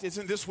fact,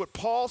 isn't this what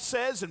Paul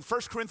says in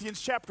 1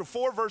 Corinthians chapter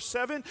 4, verse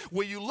 7?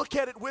 Will you look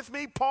at it with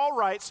me? Paul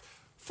writes,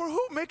 "For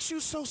who makes you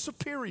so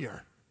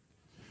superior?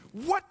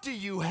 What do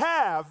you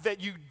have that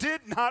you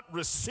did not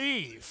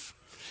receive?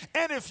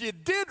 And if you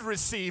did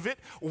receive it,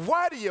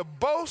 why do you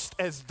boast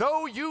as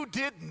though you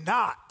did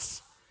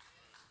not?"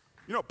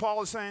 You know what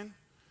Paul is saying?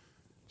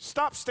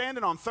 Stop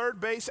standing on third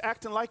base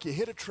acting like you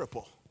hit a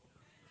triple.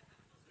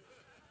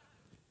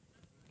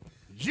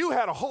 You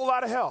had a whole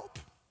lot of help.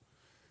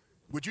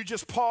 Would you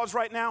just pause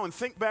right now and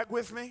think back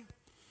with me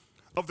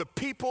of the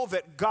people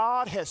that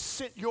God has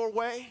sent your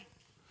way?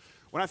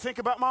 When I think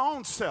about my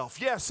own self,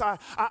 yes,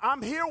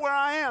 I'm here where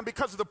I am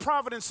because of the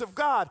providence of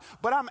God,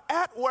 but I'm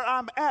at where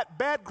I'm at,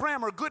 bad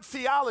grammar, good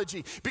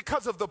theology,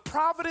 because of the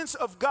providence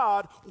of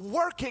God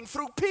working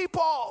through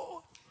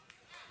people.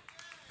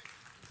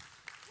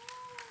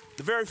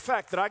 The very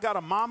fact that I got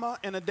a mama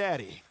and a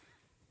daddy.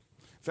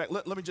 In fact,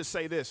 let me just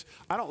say this.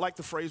 I don't like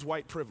the phrase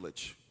white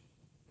privilege.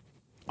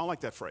 I don't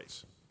like that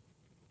phrase.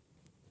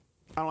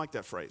 I don't like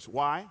that phrase.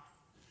 Why?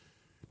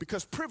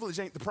 Because privilege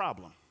ain't the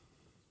problem.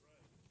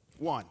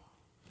 1.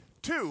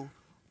 2,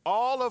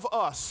 all of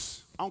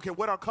us, I don't care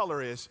what our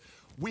color is,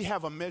 we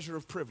have a measure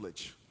of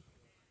privilege.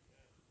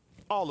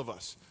 All of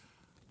us.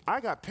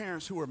 I got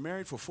parents who were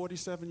married for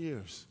 47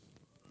 years.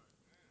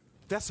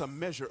 That's a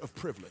measure of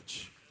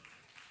privilege.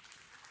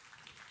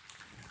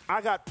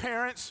 I got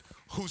parents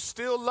who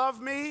still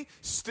love me,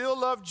 still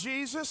love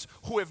Jesus,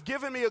 who have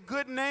given me a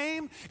good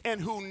name, and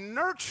who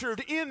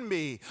nurtured in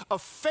me a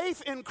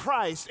faith in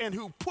Christ, and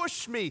who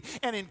pushed me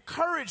and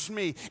encouraged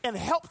me and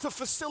helped to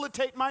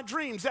facilitate my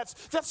dreams.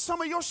 That's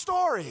some of your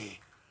story.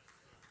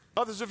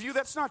 Others of you,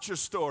 that's not your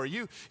story.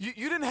 You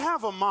didn't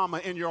have a mama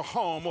in your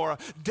home or a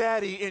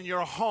daddy in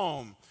your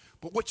home.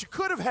 But what you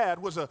could have had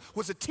was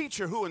a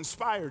teacher who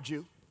inspired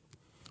you.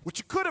 What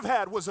you could have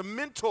had was a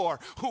mentor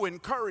who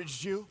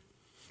encouraged you.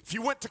 If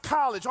you went to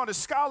college on a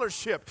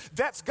scholarship,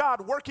 that's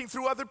God working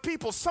through other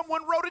people.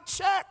 Someone wrote a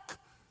check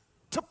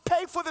to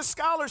pay for the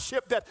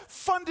scholarship that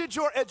funded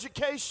your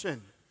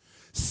education.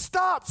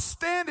 Stop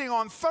standing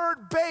on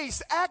third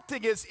base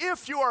acting as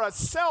if you are a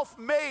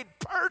self-made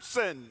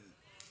person.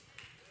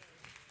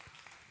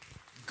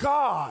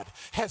 God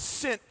has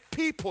sent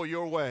people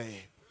your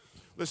way.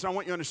 Listen, I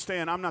want you to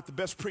understand, I'm not the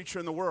best preacher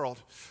in the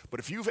world, but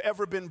if you've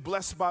ever been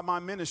blessed by my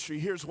ministry,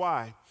 here's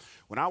why.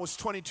 When I was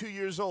 22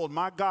 years old,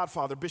 my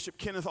godfather, Bishop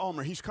Kenneth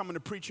Ulmer, he's coming to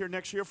preach here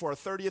next year for our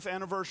 30th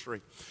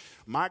anniversary.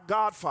 My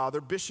godfather,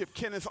 Bishop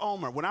Kenneth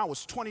Ulmer, when I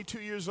was 22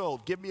 years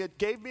old, gave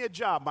me a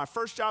job, my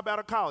first job out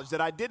of college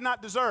that I did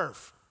not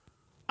deserve.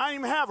 I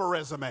didn't even have a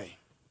resume.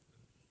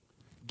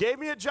 Gave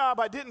me a job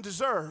I didn't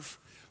deserve,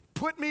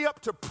 put me up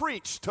to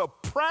preach, to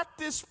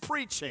practice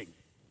preaching.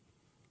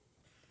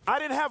 I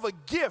didn't have a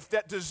gift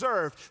that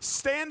deserved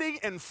standing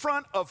in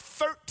front of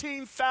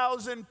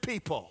 13,000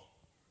 people.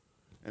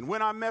 And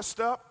when I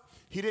messed up,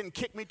 he didn't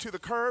kick me to the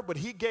curb, but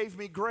he gave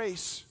me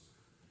grace.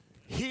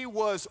 He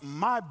was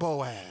my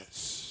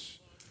Boaz.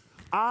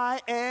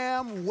 I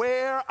am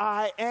where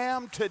I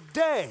am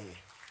today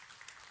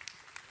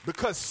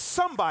because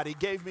somebody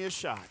gave me a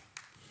shot.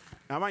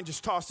 Now, I might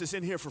just toss this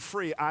in here for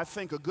free. I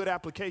think a good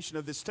application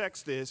of this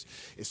text is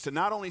to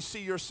not only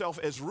see yourself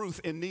as Ruth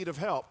in need of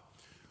help,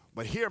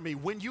 but hear me,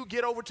 when you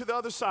get over to the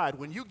other side,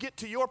 when you get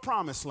to your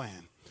promised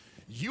land,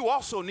 you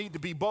also need to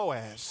be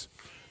Boaz.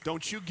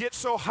 Don't you get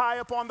so high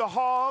up on the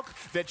hog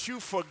that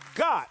you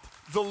forgot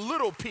the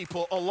little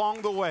people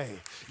along the way.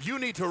 You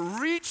need to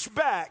reach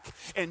back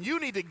and you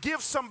need to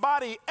give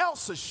somebody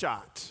else a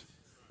shot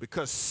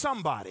because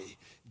somebody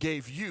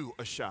gave you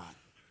a shot.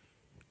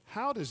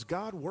 How does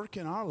God work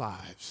in our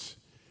lives?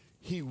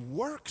 He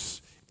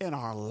works in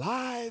our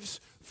lives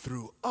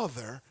through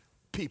other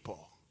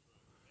people.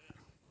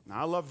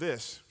 Now, I love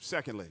this.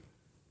 Secondly,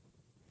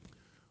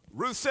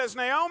 Ruth says,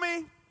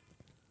 Naomi,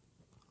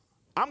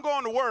 I'm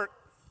going to work.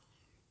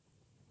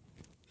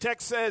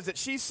 Text says that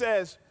she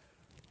says,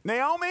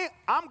 Naomi,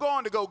 I'm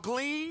going to go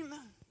glean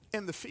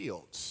in the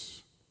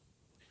fields.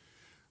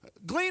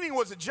 Gleaning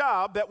was a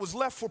job that was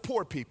left for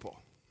poor people.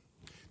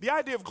 The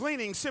idea of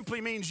gleaning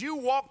simply means you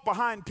walk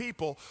behind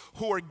people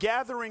who are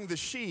gathering the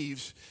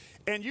sheaves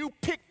and you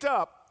picked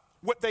up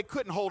what they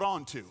couldn't hold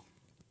on to.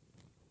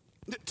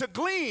 To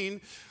glean,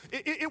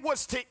 it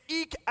was to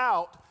eke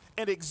out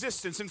an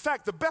existence. In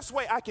fact, the best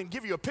way I can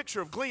give you a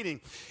picture of gleaning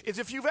is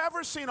if you've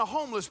ever seen a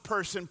homeless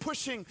person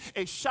pushing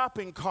a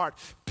shopping cart,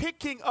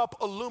 picking up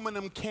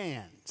aluminum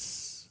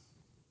cans.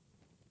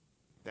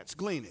 That's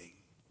gleaning.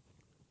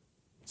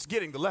 It's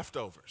getting the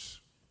leftovers.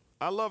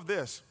 I love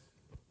this.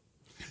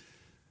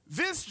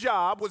 This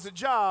job was a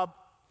job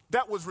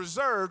that was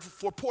reserved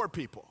for poor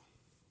people.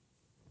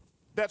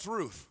 That's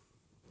Ruth.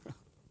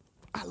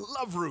 I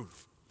love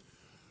Ruth.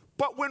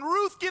 But when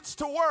Ruth gets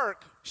to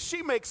work,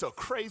 she makes a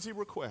crazy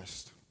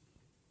request.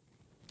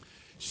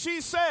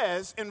 She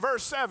says in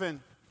verse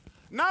 7,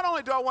 not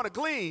only do I want to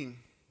glean,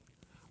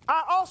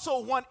 I also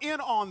want in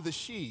on the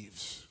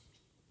sheaves.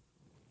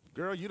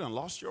 Girl, you done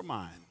lost your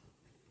mind.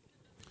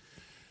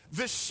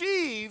 The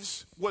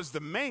sheaves was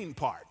the main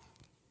part.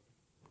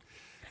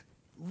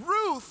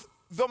 Ruth,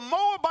 the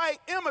Moabite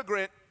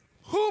immigrant,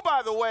 who,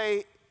 by the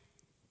way,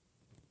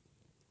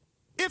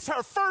 it's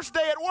her first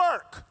day at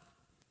work.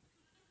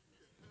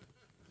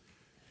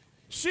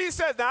 She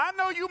said, now I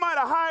know you might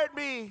have hired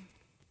me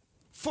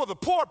for the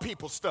poor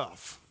people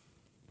stuff,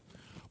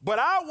 but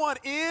I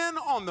want in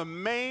on the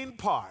main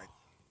part.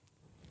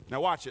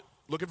 Now watch it.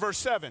 Look at verse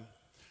 7.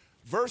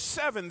 Verse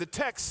 7, the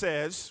text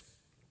says,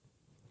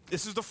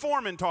 this is the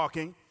foreman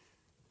talking.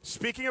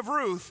 Speaking of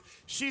Ruth,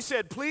 she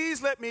said,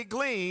 please let me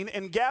glean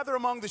and gather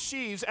among the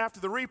sheaves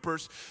after the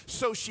reapers.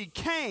 So she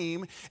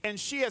came, and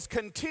she has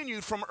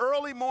continued from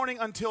early morning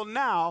until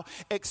now,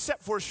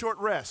 except for a short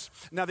rest.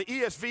 Now, the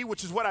ESV,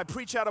 which is what I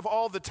preach out of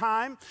all the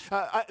time,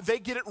 they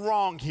get it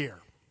wrong here.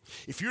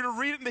 If you're to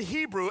read it in the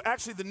Hebrew,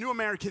 actually the New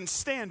American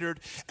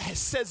Standard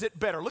says it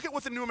better. Look at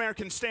what the New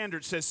American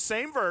Standard says.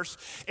 Same verse.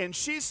 And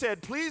she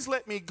said, please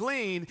let me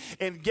glean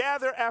and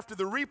gather after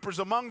the reapers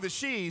among the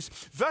sheaves.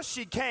 Thus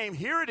she came,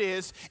 here it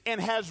is,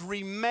 and has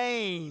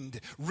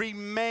remained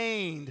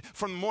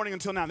from the morning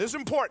until now. This is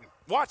important.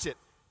 Watch it.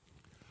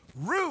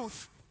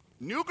 Ruth,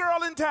 new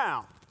girl in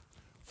town,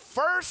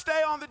 first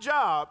day on the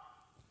job,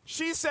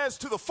 she says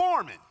to the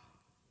foreman,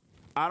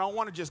 I don't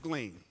want to just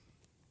glean.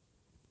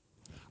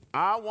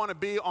 I want to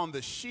be on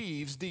the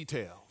sheaves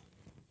detail.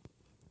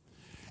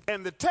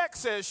 And the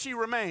text says she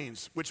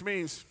remains, which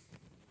means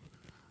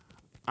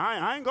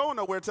I ain't going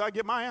nowhere till I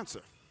get my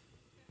answer.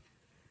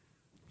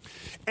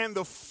 And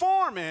the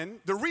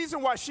foreman, the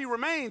reason why she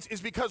remains is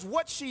because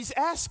what she's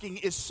asking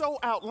is so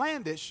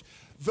outlandish,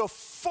 the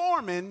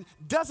foreman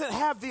doesn't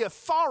have the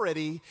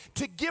authority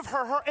to give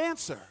her her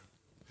answer.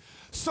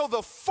 So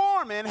the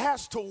foreman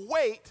has to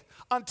wait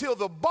until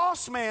the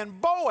boss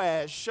man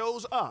Boaz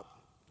shows up.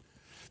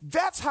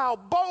 That's how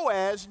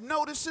Boaz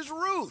notices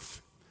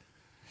Ruth.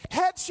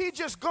 Had she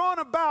just gone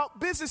about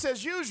business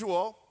as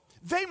usual,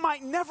 they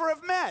might never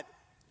have met.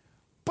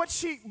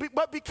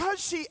 But because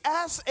she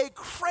asked a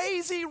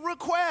crazy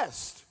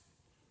request,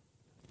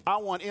 I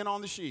want in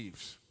on the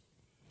sheaves.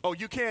 Oh,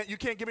 you can't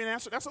give me an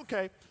answer? That's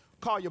okay.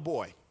 Call your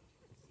boy.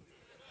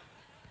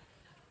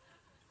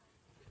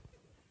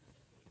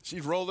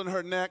 She's rolling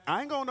her neck.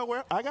 I ain't going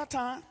nowhere. I got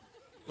time.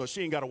 Well,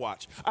 she ain't got to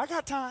watch. I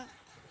got time.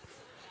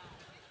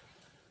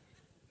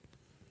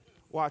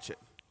 Watch it.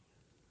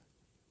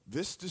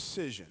 This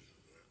decision,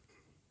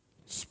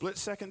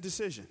 split-second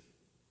decision,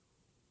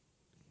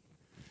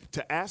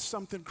 to ask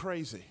something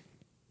crazy,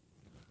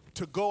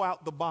 to go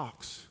out the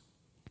box,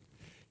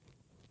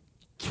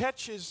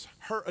 catches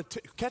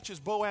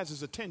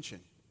Boaz's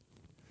attention.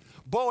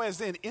 Boaz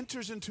then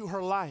enters into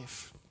her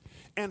life,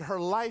 and her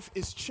life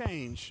is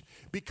changed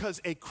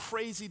because a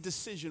crazy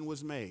decision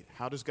was made.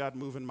 How does God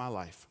move in my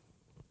life?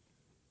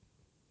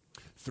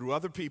 Through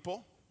other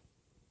people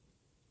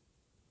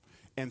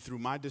and through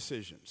my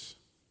decisions.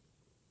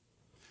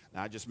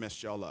 Now, I just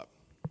messed y'all up.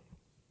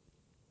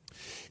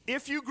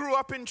 If you grew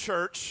up in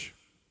church,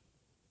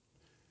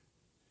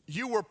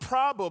 you were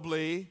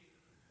probably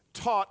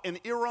taught an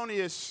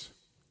erroneous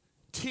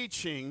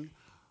teaching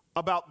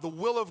about the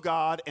will of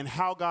God and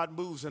how God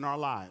moves in our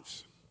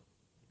lives.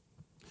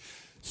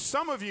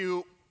 Some of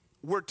you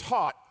were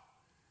taught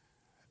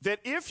that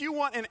if you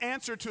want an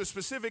answer to a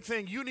specific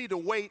thing, you need to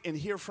wait and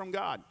hear from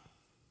God.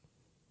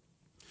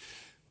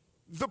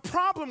 The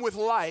problem with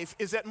life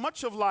is that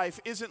much of life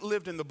isn't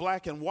lived in the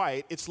black and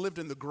white, it's lived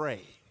in the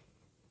gray.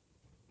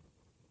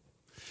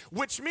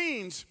 Which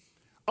means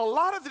a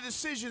lot of the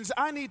decisions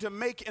I need to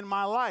make in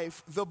my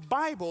life, the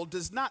Bible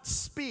does not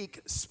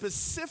speak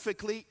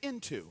specifically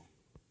into.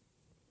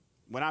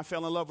 When I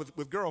fell in love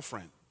with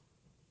girlfriend,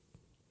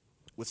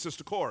 with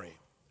Sister Corey,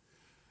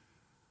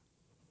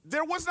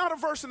 there was not a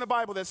verse in the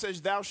Bible that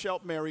says, thou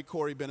shalt marry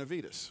Corey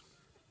Benavides.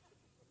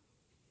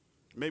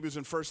 Maybe it was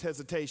in First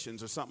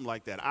Hesitations or something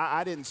like that.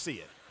 I didn't see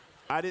it.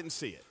 I didn't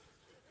see it.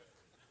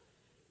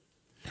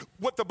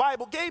 What the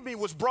Bible gave me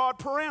was broad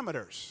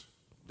parameters.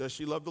 Does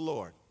she love the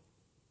Lord?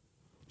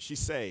 She's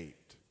saved.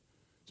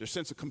 There's a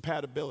sense of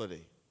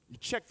compatibility. You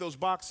check those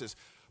boxes.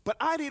 But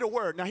I need a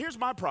word. Now, here's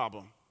my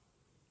problem.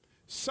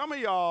 Some of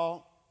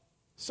y'all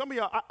Some of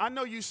y'all, I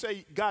know you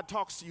say God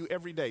talks to you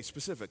every day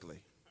specifically.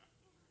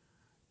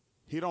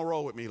 He don't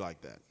roll with me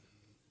like that.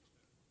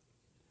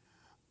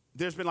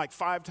 There's been like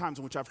 5 times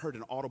in which I've heard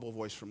an audible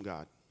voice from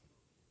God.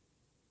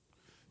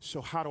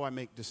 So how do I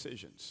make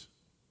decisions?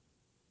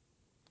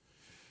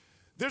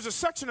 There's a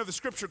section of the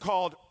scripture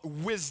called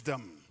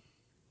wisdom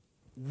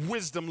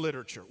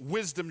literature,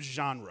 wisdom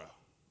genre.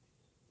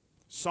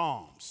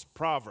 Psalms,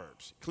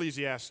 Proverbs,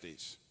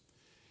 Ecclesiastes.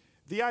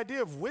 The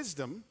idea of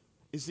wisdom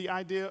is the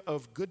idea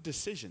of good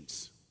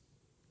decisions.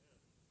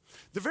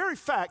 The very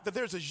fact that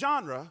there's a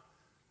genre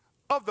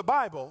of the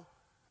Bible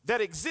that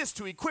exists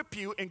to equip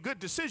you in good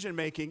decision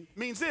making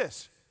means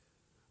this: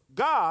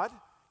 God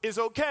is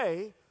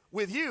okay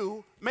with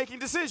you making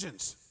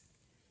decisions.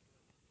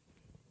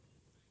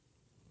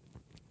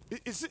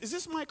 Is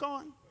this mic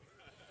on?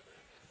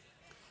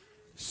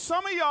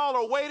 Some of y'all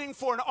are waiting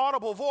for an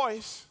audible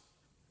voice,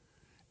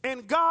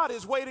 and God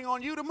is waiting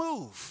on you to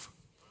move.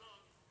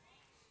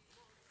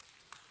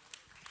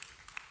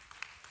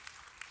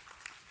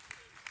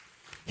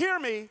 Hear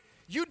me,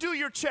 you do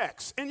your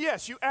checks. And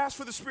yes, you ask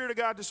for the Spirit of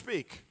God to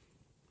speak.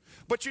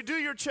 But you do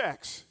your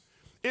checks.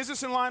 Is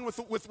this in line with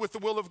the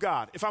will of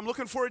God? If I'm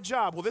looking for a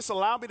job, will this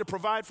allow me to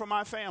provide for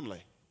my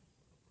family?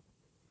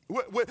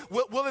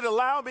 Will it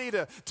allow me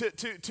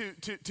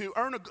to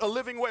earn a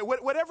living way?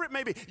 Whatever it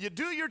may be, you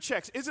do your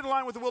checks. Is it in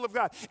line with the will of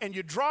God? And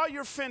you draw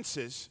your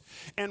fences.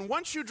 And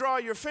once you draw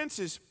your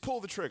fences, pull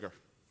the trigger.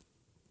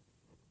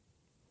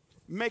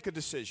 Make a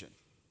decision.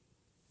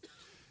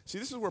 See,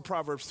 this is where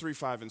Proverbs 3,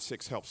 5, and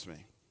 6 helps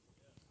me.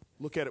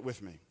 Look at it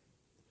with me.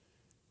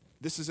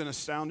 This is an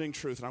astounding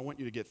truth, and I want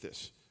you to get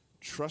this.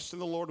 Trust in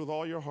the Lord with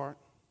all your heart.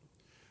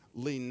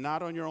 Lean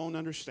not on your own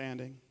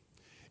understanding.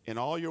 In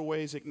all your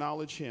ways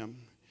acknowledge him,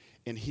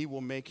 and he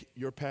will make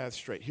your path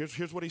straight.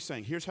 Here's what he's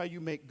saying. Here's how you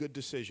make good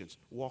decisions.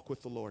 Walk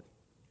with the Lord.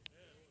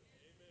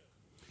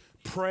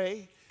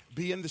 Pray.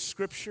 Be in the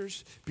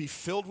scriptures. Be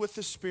filled with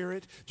the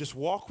Spirit. Just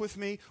walk with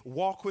me,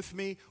 walk with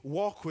me,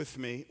 walk with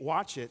me.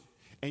 Watch it.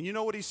 And you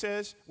know what he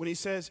says? When he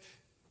says,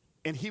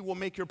 and he will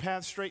make your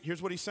path straight,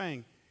 here's what he's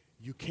saying.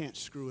 You can't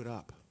screw it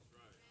up.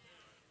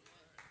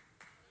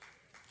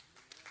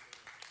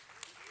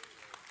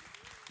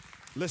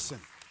 Listen.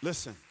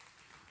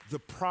 The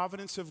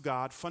providence of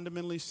God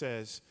fundamentally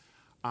says,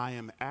 I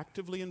am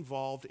actively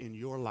involved in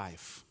your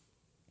life.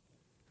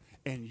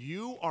 And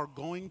you are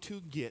going to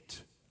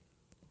get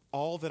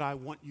all that I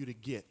want you to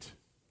get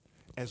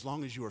as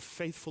long as you are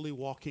faithfully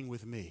walking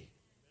with me.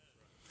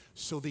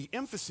 So the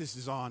emphasis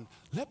is on,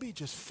 let me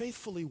just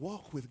faithfully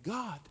walk with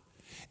God.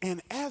 And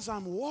as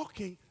I'm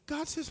walking,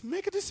 God says,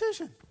 make a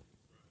decision.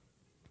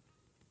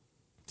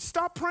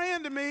 Stop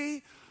praying to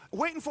me,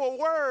 waiting for a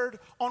word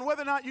on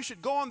whether or not you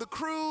should go on the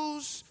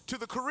cruise to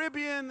the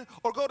Caribbean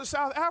or go to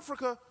South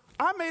Africa.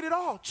 I made it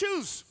all.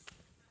 Choose.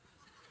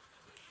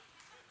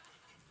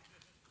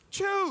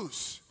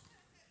 Choose.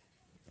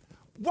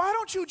 Why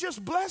don't you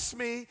just bless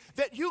me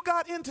that you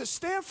got into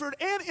Stanford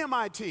and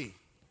MIT?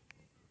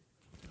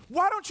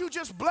 Why don't you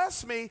just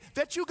bless me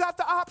that you got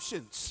the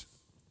options?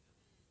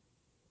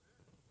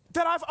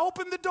 That I've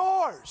opened the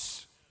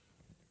doors.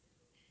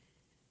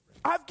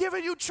 I've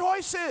given you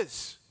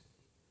choices.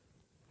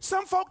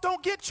 Some folk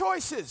don't get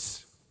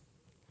choices.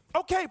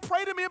 Okay,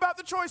 pray to me about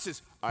the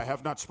choices. I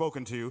have not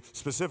spoken to you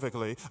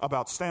specifically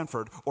about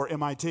Stanford or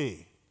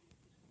MIT.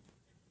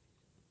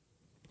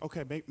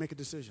 Okay, make a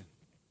decision.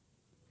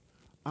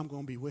 I'm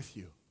going to be with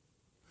you.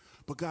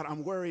 But God,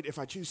 I'm worried if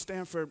I choose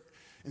Stanford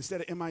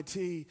instead of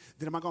MIT,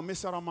 then am I going to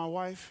miss out on my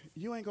wife?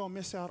 You ain't going to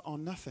miss out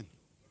on nothing.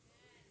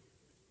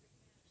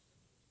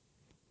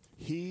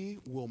 He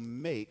will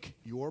make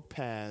your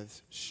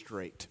paths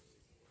straight.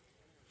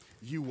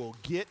 You will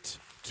get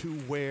to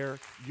where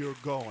you're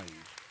going.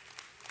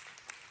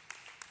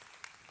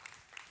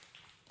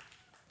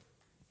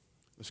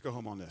 Let's go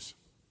home on this.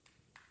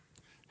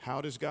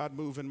 How does God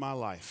move in my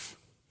life?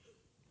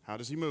 How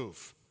does he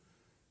move?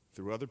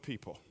 Through other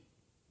people.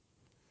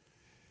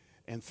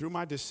 And through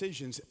my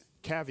decisions,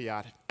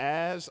 caveat,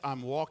 as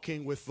I'm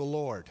walking with the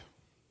Lord.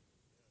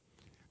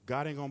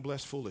 God ain't gonna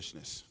bless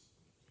foolishness.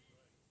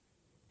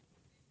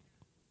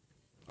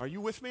 Are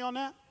you with me on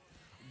that?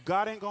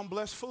 God ain't gonna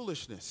bless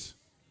foolishness.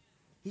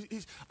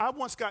 I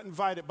once got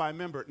invited by a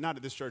member, not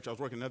at this church, I was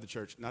working at another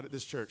church, not at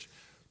this church.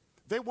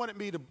 They wanted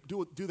me to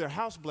do their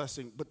house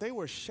blessing, but they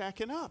were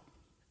shacking up.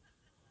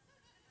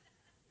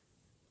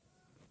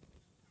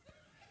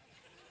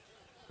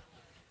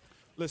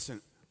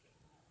 Listen,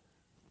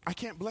 I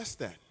can't bless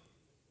that.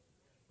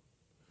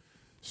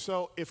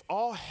 So if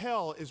all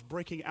hell is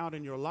breaking out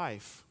in your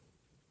life,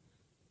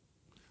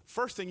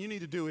 first thing you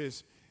need to do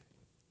is,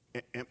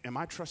 am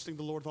I trusting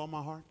the Lord with all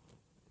my heart?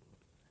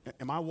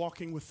 Am I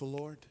walking with the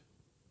Lord?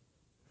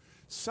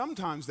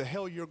 Sometimes the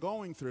hell you're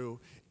going through,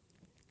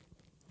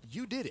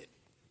 you did it.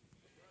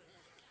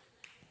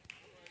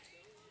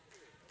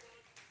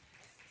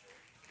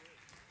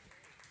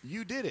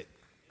 You did it.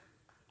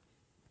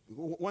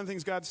 One of the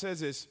things God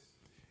says is,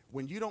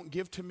 when you don't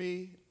give to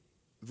me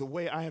the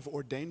way I have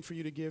ordained for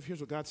you to give, here's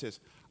what God says.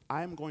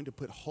 I am going to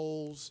put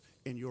holes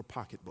in your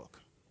pocketbook.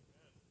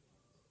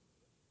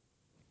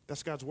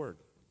 That's God's word.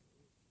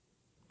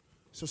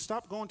 So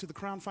stop going to the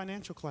Crown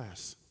Financial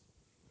class.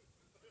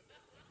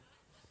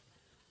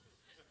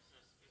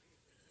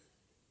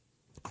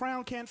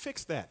 Crown can't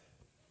fix that.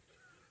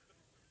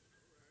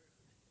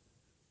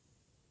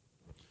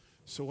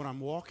 So when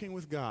I'm walking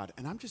with God,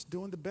 and I'm just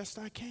doing the best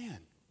I can,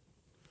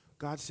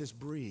 God says,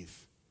 breathe,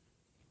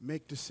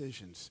 make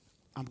decisions.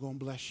 I'm going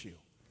to bless you.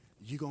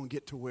 You're going to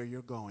get to where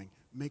you're going.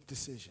 Make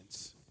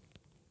decisions.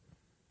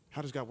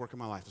 How does God work in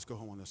my life? Let's go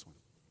home on this one.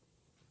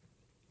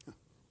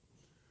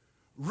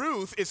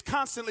 Ruth is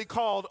constantly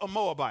called a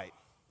Moabite.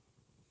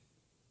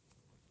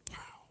 Wow.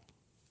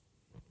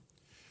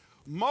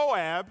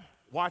 Moab,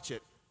 watch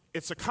it.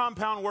 It's a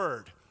compound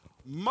word.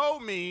 Mo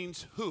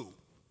means who.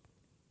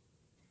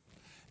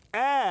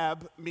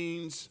 Ab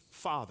means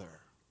father.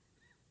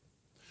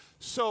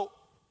 So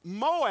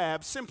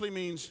Moab simply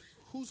means,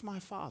 who's my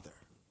father?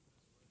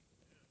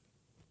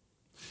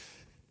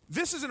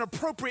 This is an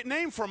appropriate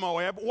name for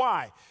Moab.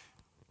 Why?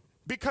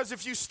 Because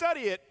if you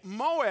study it,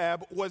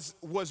 Moab was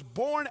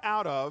born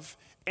out of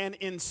an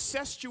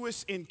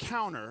incestuous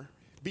encounter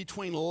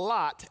between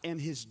Lot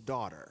and his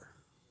daughter.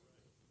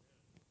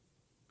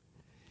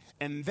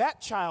 And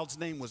that child's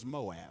name was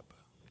Moab.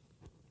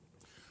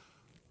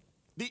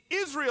 The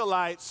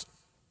Israelites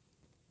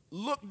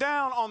looked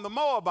down on the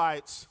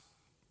Moabites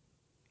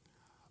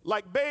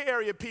like Bay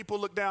Area people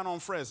look down on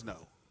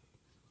Fresno.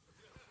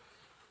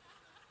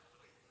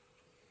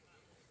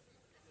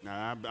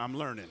 Now, I'm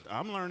learning.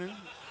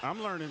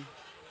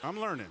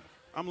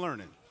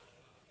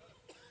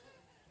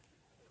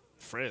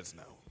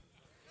 Fresno.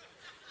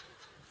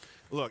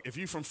 Look, if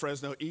you're from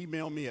Fresno,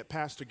 email me at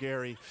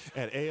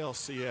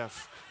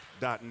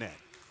pastorgary@alcf.net.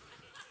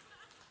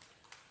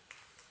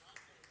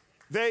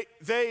 They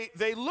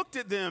looked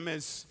at them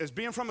as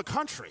being from the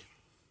country.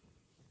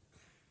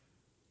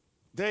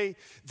 They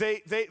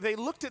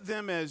looked at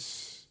them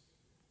as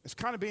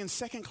kind of being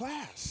second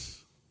class.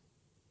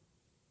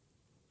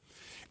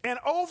 And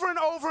over and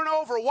over and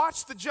over,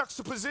 watch the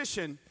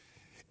juxtaposition.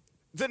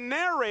 The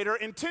narrator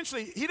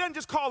intentionally, he doesn't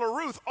just call her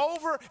Ruth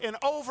over and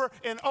over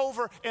and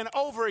over and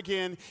over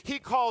again. He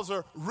calls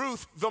her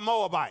Ruth the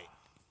Moabite.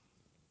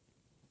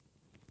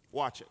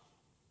 Watch it.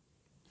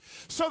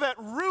 So that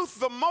Ruth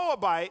the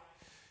Moabite,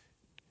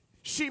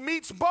 she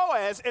meets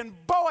Boaz, and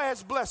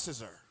Boaz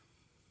blesses her.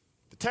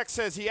 The text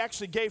says he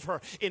actually gave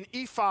her an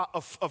ephah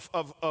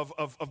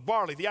of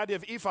barley. The idea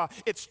of ephah,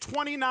 it's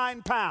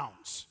 29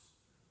 pounds.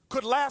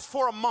 Could last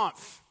for a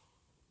month.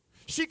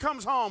 She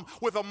comes home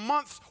with a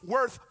month's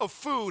worth of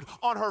food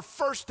on her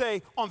first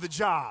day on the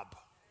job.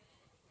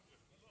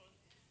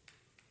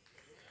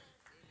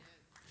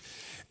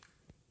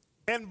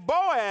 And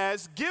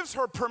Boaz gives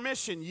her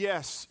permission.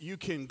 Yes, you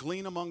can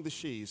glean among the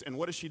sheaves. And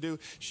what does she do?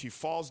 She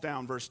falls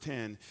down, verse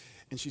 10,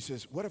 and she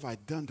says, what have I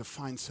done to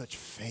find such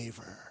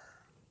favor?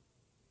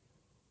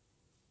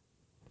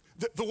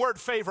 The word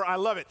favor, I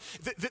love it.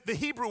 The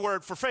Hebrew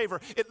word for favor,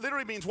 it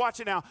literally means, watch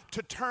it now,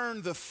 to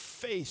turn the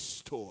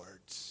face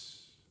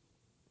towards.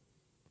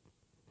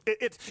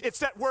 It's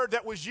that word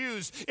that was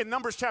used in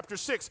Numbers chapter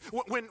 6.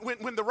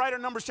 When the writer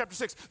Numbers chapter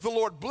 6, the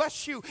Lord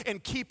bless you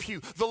and keep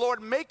you. The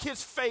Lord make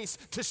his face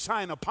to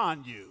shine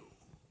upon you.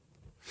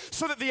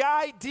 So that the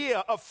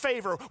idea of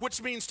favor,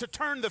 which means to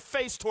turn the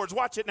face towards,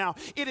 watch it now,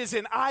 it is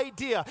an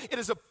idea. It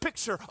is a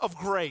picture of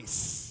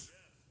grace.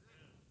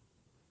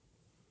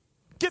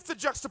 Get the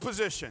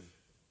juxtaposition.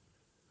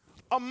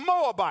 A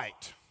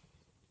Moabite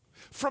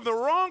from the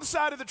wrong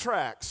side of the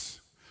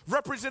tracks,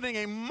 representing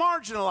a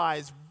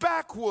marginalized,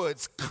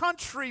 backwoods,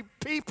 country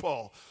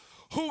people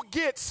who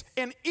gets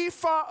an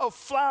ephah of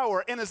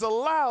flour and is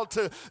allowed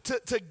to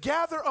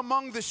gather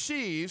among the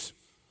sheaves.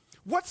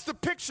 What's the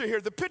picture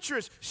here? The picture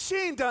is she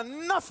ain't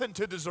done nothing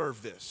to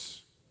deserve this.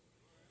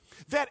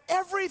 That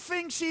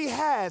everything she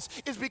has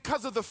is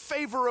because of the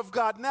favor of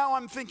God. Now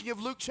I'm thinking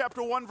of Luke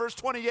chapter 1, verse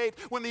 28,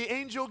 when the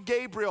angel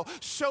Gabriel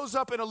shows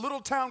up in a little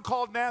town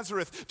called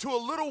Nazareth to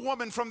a little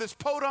woman from this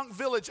podunk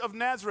village of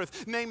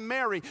Nazareth named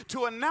Mary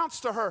to announce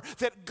to her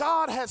that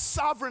God has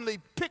sovereignly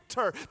picked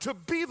her to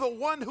be the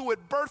one who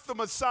would birth the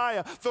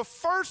Messiah. The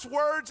first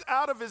words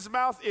out of his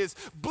mouth is,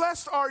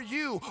 "Blessed are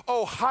you,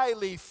 O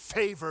highly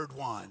favored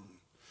one."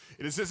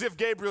 It is as if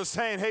Gabriel's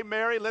saying, hey,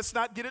 Mary, let's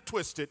not get it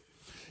twisted.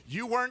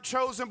 You weren't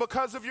chosen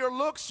because of your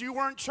looks. You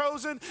weren't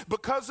chosen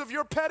because of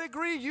your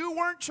pedigree. You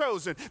weren't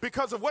chosen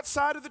because of what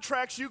side of the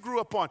tracks you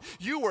grew up on.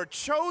 You were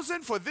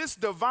chosen for this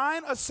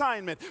divine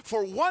assignment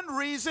for one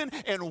reason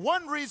and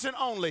one reason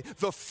only,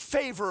 the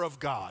favor of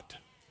God.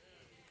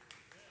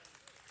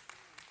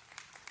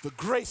 The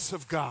grace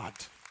of God.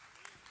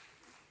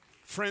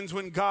 Friends,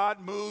 when God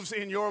moves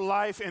in your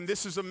life, and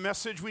this is a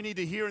message we need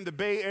to hear in the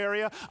Bay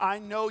Area, I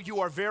know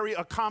you are very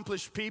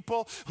accomplished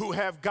people who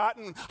have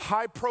gotten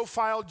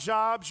high-profile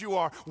jobs. You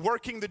are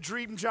working the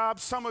dream job.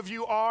 Some of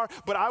you are.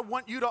 But I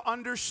want you to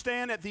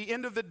understand at the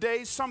end of the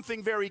day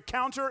something very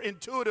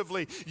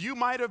counterintuitively. You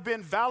might have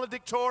been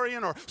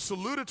valedictorian or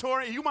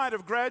salutatorian. You might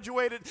have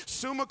graduated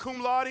summa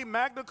cum laude,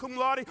 magna cum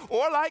laude,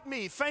 or like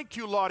me, thank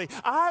you, laude.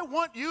 I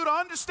want you to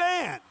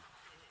understand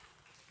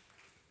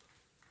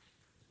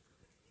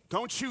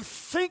Don't you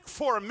think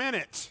for a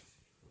minute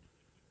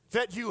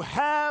that you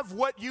have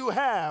what you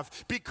have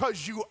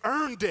because you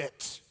earned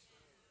it.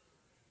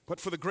 But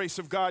for the grace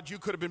of God, you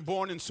could have been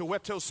born in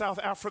Soweto, South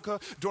Africa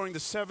during the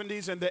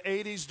 70s and the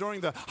 80s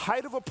during the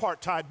height of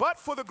apartheid. But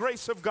for the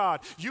grace of God,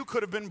 you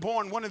could have been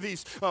born one of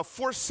these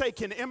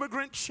forsaken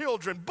immigrant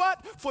children.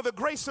 But for the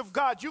grace of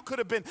God, you could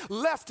have been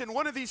left in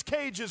one of these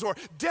cages or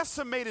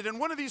decimated in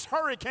one of these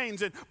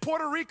hurricanes in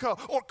Puerto Rico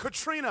or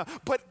Katrina.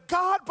 But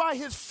God, by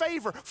his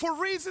favor, for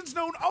reasons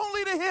known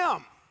only to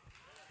him,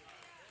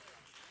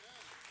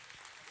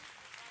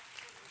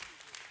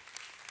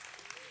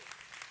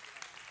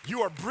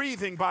 you are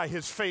breathing by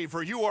his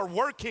favor. You are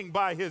working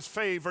by his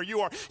favor. You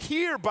are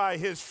here by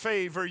his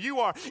favor. You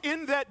are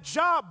in that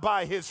job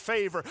by his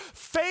favor.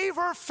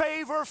 Favor,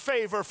 favor,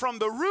 favor, from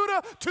the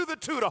rooter to the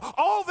tutor,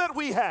 all that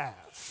we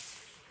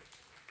have.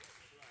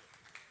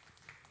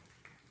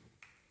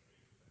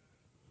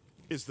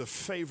 Is the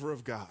favor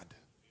of God.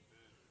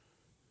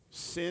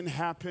 Sin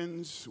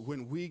happens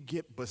when we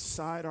get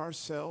beside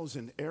ourselves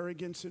in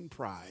arrogance and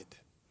pride.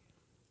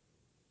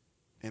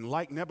 And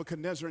like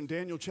Nebuchadnezzar in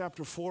Daniel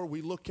chapter 4,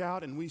 we look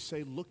out and we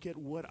say, look at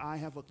what I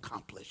have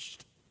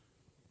accomplished.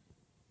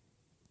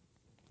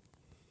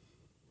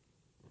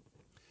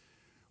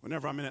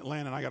 Whenever I'm in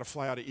Atlanta and I got to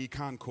fly out of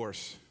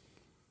E-Concourse,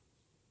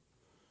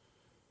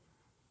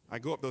 I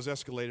go up those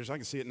escalators, I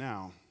can see it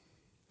now.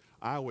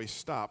 I always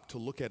stop to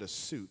look at a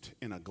suit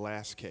in a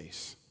glass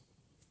case.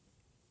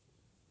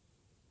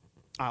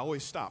 I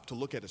always stop to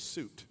look at a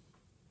suit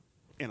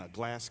in a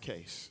glass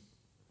case.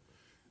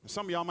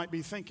 Some of y'all might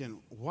be thinking,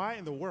 why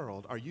in the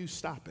world are you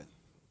stopping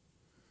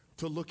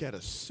to look at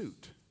a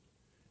suit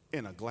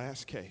in a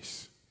glass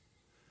case?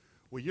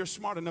 Well, you're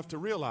smart enough to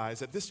realize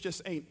that this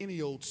just ain't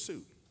any old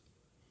suit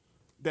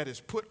that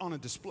is put on a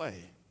display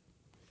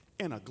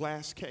in a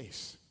glass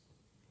case.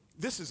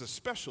 This is a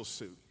special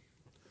suit,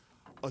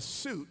 a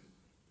suit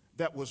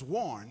that was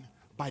worn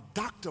by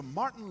Dr.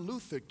 Martin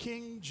Luther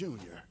King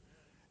Jr.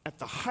 at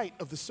the height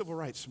of the Civil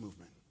Rights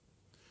Movement.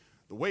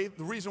 The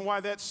reason why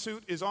that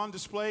suit is on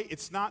display,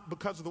 it's not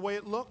because of the way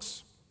it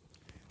looks.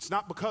 It's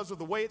not because of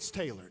the way it's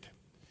tailored.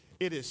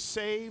 It is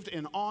saved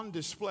and on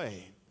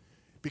display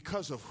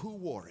because of who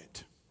wore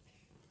it.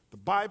 The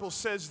Bible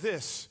says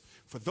this,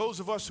 for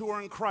those of us who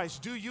are in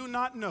Christ, do you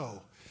not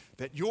know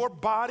that your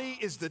body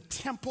is the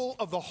temple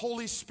of the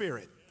Holy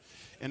Spirit?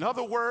 In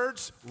other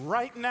words,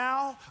 right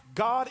now,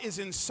 God is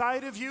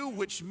inside of you,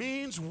 which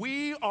means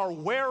we are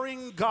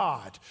wearing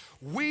God.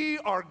 We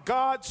are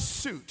God's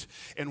suit.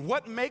 And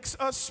what makes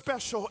us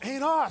special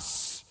ain't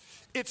us.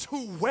 It's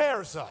who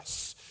wears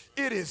us.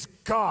 It is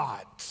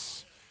God.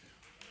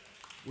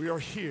 We are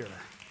here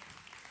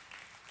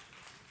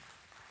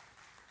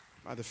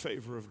by the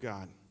favor of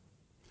God.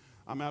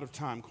 I'm out of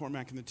time.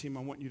 Cormac and the team,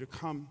 I want you to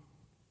come.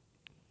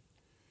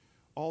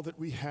 All that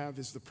we have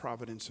is the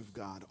providence of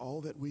God.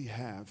 All that we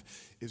have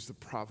is the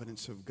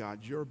providence of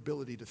God. Your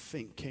ability to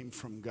think came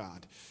from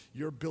God.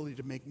 Your ability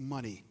to make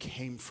money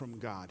came from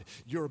God.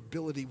 Your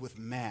ability with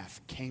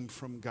math came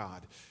from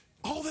God.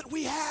 All that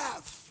we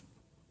have.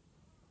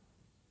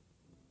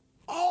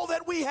 All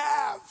that we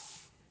have.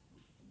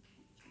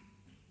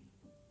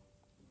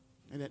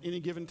 And at any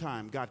given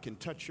time, God can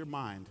touch your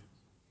mind.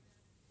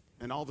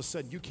 And all of a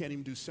sudden, you can't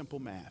even do simple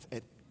math.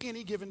 At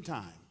any given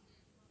time,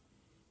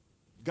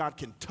 God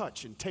can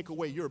touch and take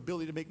away your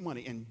ability to make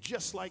money. And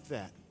just like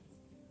that,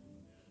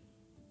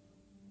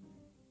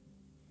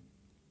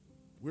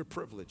 we're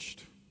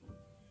privileged.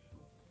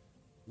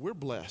 We're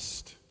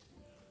blessed.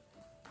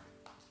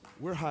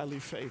 We're highly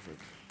favored.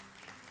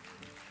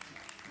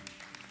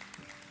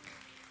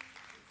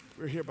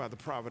 We're here by the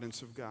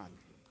providence of God.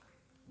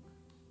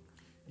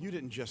 You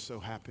didn't just so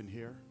happen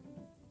here.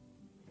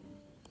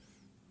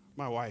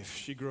 My wife,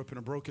 she grew up in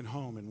a broken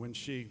home, and when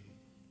she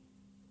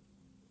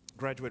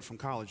graduated from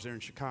college there in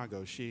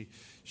Chicago, she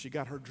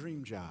got her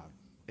dream job.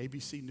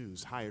 ABC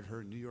News hired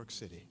her in New York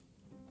City.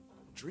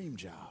 Dream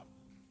job.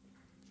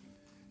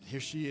 Here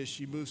she is,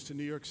 she moves to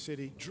New York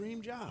City,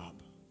 dream job.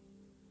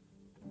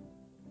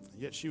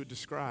 Yet she would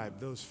describe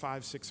those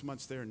 5-6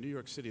 months there in New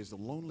York City as the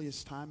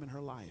loneliest time in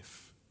her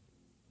life.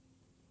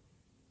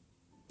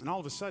 And all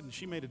of a sudden,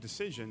 she made a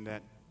decision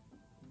that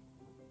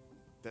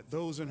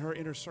those in her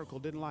inner circle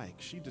didn't like.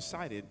 She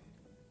decided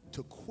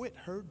to quit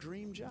her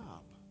dream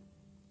job.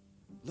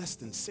 Less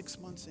than 6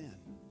 months in,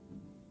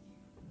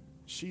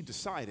 she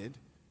decided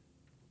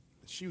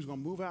that she was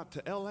going to move out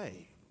to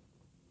L.A.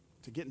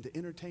 to get into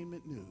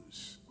entertainment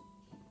news.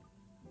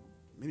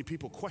 Many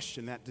people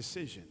question that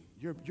decision.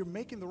 You're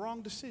making the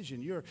wrong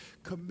decision. You're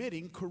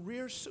committing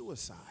career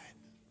suicide.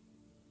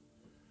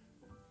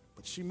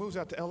 But she moves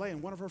out to L.A.,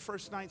 and one of her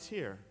first nights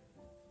here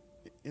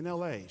in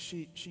L.A.,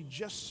 she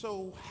just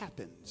so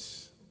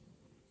happens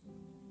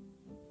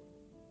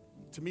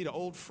to meet an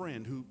old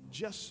friend who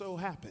just so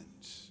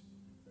happens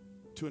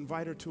to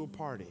invite her to a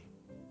party.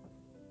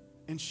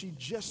 And she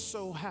just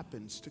so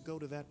happens to go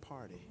to that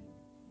party.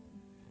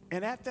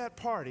 And at that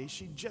party,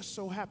 she just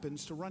so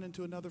happens to run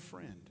into another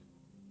friend.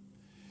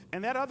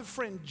 And that other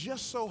friend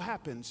just so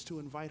happens to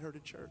invite her to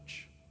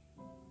church.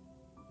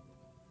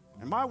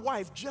 And my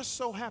wife just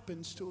so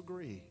happens to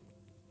agree.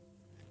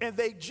 And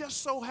they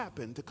just so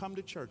happen to come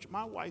to church.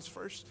 My wife's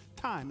first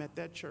time at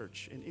that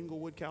church in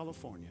Inglewood,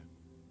 California.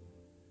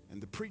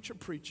 And the preacher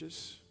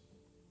preaches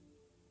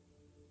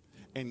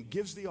and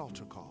gives the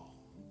altar call.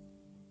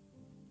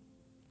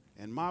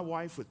 And my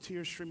wife, with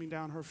tears streaming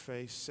down her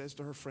face, says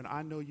to her friend,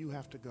 I know you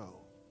have to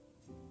go.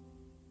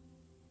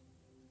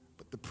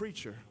 But the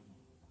preacher,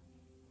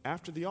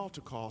 after the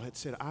altar call, had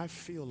said, I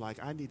feel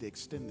like I need to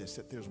extend this,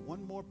 that there's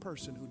one more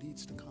person who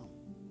needs to come.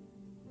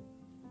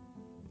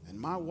 And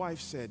my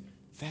wife said,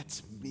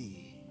 that's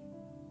me.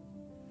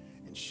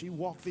 And she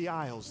walked the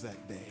aisles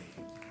that day.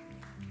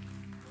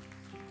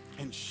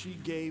 And she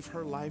gave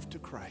her life to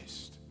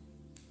Christ.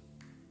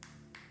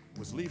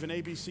 Was leaving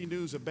ABC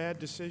News a bad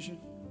decision?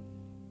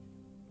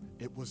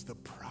 It was the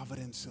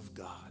providence of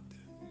God.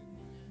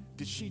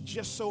 Did she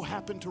just so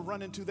happen to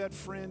run into that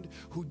friend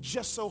who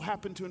just so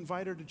happened to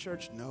invite her to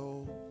church?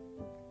 No,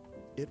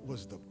 it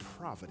was the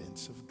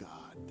providence of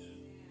God.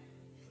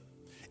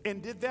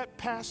 And did that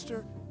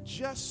pastor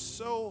just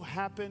so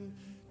happen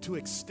to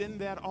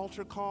extend that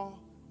altar call?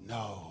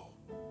 No,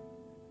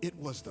 it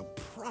was the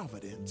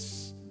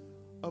providence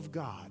of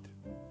God.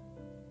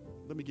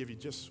 Let me give you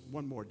just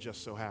one more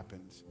just so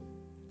happens.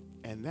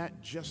 And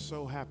that just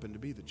so happened to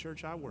be the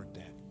church I worked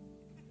at.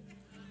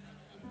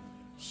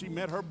 She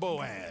met her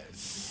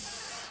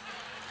Boaz.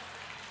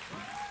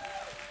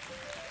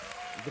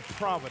 The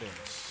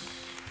providence.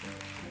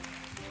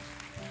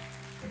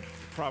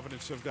 The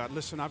providence of God.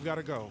 Listen, I've got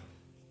to go.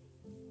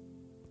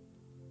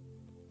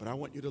 But I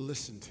want you to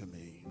listen to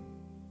me.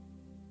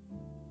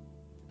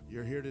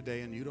 You're here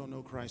today and you don't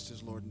know Christ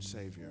as Lord and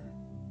Savior.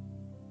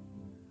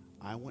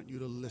 I want you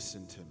to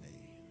listen to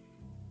me.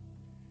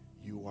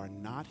 You are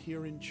not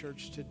here in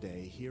church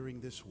today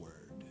hearing this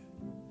word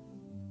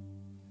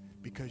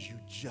because you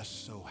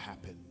just so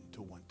happen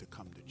to want to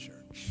come to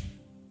church.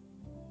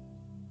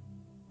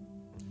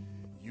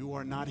 You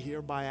are not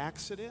here by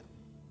accident.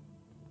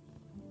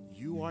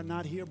 You are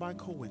not here by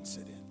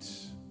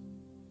coincidence.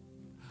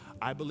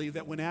 I believe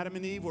that when Adam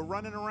and Eve were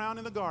running around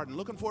in the garden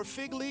looking for a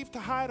fig leaf to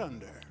hide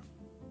under,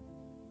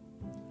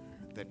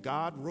 that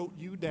God wrote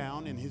you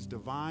down in his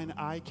divine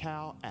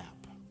iCal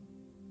app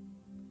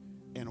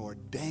and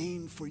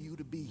ordained for you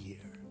to be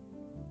here,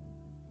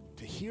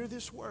 to hear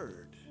this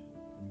word,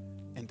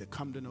 and to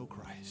come to know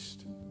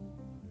Christ.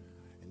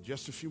 In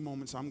just a few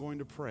moments, I'm going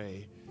to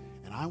pray,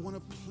 and I want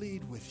to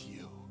plead with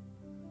you.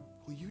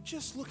 Will you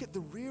just look at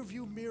the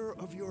rearview mirror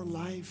of your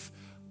life?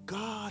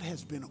 God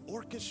has been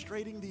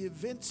orchestrating the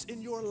events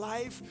in your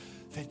life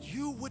that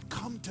you would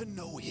come to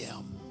know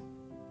him.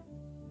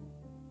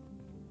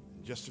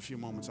 In just a few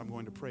moments, I'm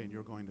going to pray, and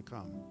you're going to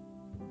come.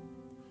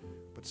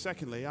 But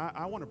secondly,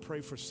 I want to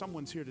pray for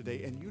someone's here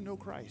today, and you know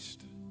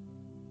Christ.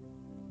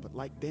 But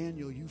like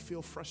Daniel, you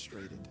feel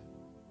frustrated.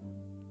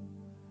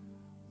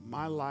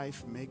 My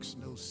life makes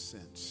no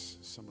sense,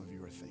 some of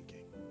you are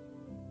thinking.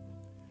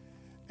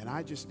 And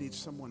I just need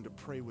someone to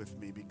pray with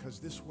me because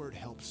this word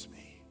helps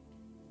me.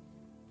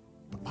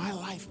 But my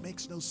life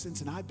makes no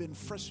sense, and I've been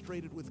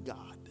frustrated with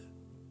God.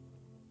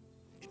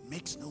 It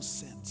makes no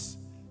sense.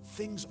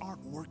 Things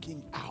aren't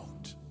working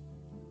out.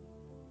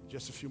 In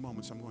just a few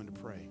moments, I'm going to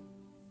pray.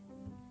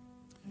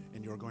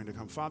 And you're going to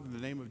come. Father, in the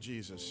name of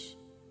Jesus,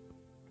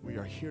 we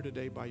are here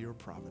today by your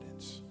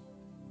providence.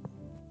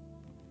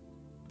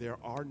 There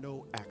are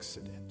no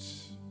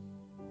accidents.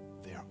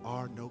 There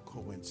are no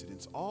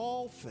coincidences.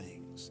 All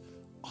things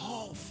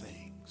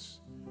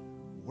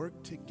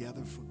work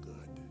together for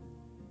good.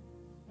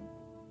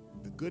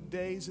 The good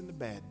days and the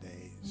bad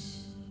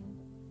days.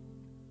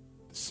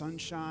 The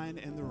sunshine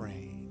and the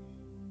rain.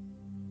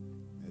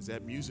 As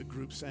that music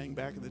group sang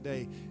back in the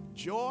day,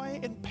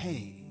 joy and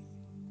pain.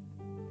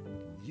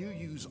 You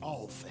use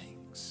all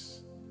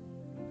things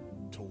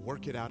to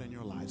work it out in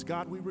your lives.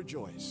 God, we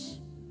rejoice.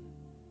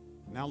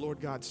 Now, Lord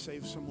God,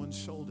 save someone's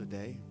soul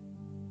today.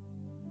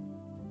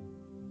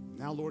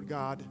 Now, Lord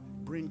God,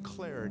 bring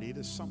clarity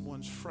to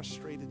someone's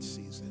frustrated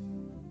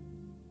season.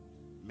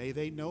 May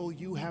they know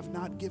you have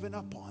not given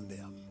up on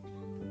them,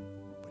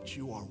 but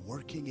you are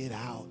working it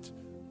out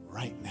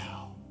right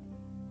now.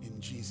 In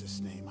Jesus'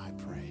 name I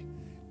pray.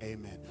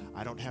 Amen.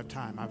 I don't have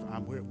time.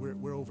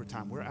 We're over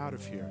time. We're out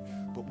of here.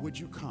 But would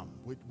you come?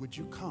 Would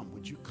you come?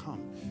 Would you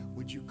come?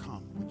 Would you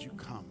come? Would you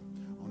come?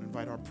 I want to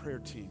invite our prayer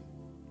team.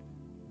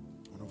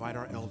 I want to invite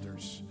our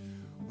elders.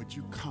 Would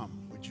you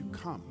come? Would you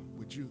come?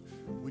 Would you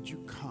come? Would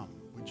you come?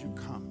 Would you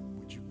come?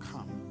 Would you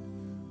come?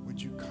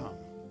 Would you come?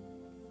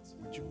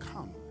 Would you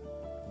come?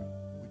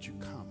 Would you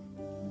come?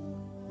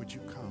 Would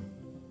you come?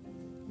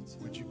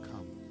 Would you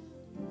come?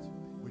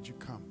 Would you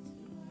come?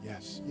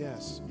 Yes,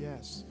 yes,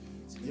 yes.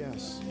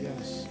 Yes,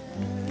 yes,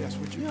 yes.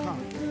 Would you come?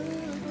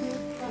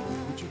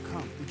 Would you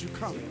come? Would you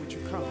come? Would you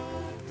come?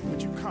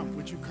 Would you come?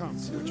 Would you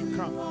come? Would you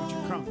come? Would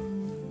you come?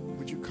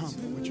 Would you come?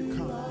 Would you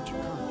come? Would you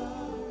come?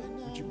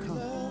 Would you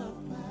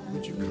come?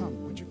 Would you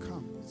come? Would you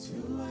come?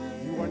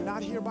 You are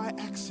not here by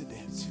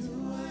accident.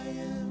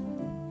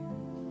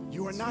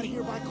 You are not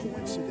here by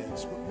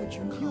coincidence, but would you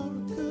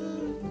come?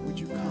 Would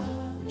you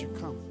come? Would you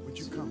come? Would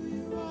you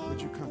come?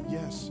 Would you come?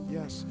 Yes,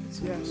 yes,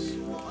 yes.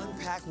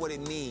 Unpack what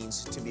it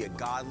means to be a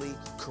godly,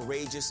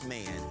 courageous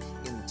man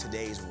in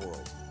today's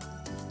world.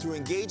 Through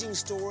engaging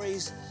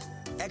stories,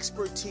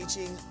 expert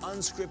teaching,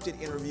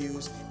 unscripted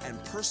interviews, and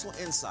personal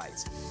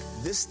insights,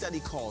 this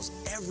study calls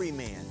every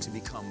man to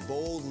become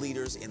bold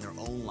leaders in their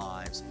own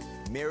lives,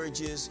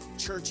 marriages,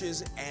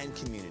 churches, and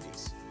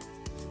communities.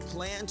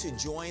 Plan to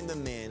join the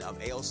men of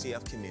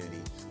ALCF Community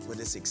for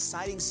this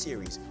exciting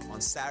series on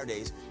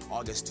Saturdays,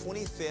 August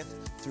 25th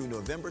through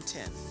November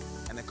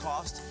 10th, and the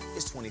cost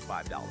is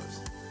 $25.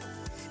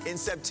 In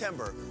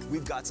September,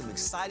 we've got some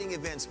exciting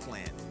events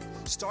planned,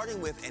 starting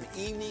with an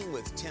evening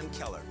with Tim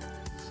Keller.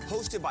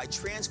 Hosted by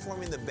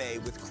Transforming the Bay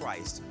with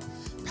Christ,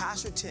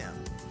 Pastor Tim,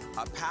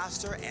 a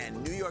pastor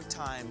and New York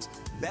Times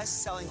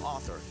best-selling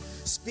author,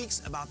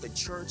 speaks about the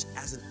church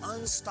as an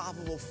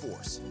unstoppable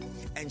force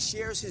and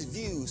shares his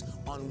views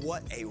on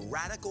what a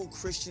radical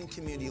Christian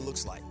community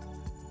looks like.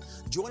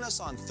 Join us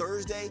on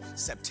Thursday,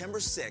 September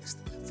 6th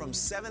from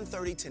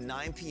 7:30 to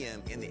 9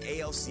 p.m. in the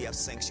ALCF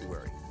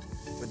Sanctuary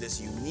for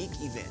this unique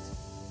event.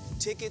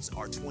 Tickets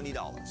are $20.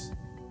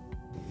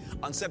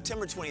 On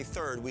September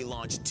 23rd, we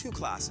launched 2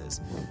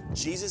 classes,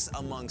 Jesus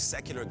Among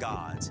Secular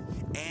Gods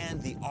and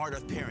The Art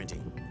of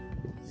Parenting.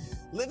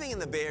 Living in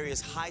the Bay Area's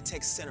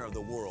high-tech center of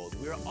the world,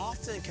 we are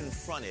often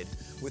confronted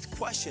with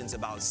questions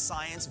about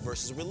science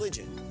versus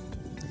religion.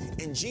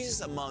 In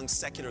Jesus Among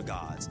Secular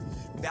Gods,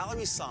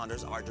 Valerie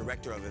Saunders, our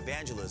Director of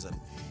Evangelism,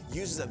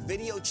 uses a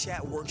video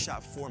chat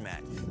workshop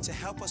format to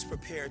help us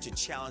prepare to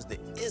challenge the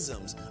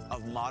isms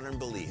of modern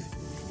belief,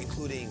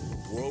 including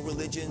world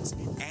religions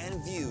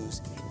and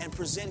views, and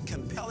present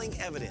compelling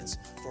evidence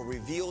for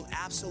revealed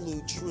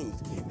absolute truth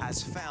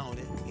as found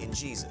in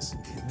Jesus.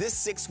 This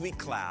 6-week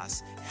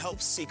class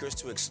helps seekers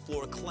to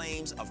explore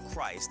claims of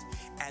Christ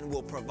and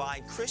will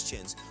provide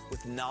Christians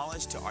with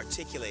knowledge to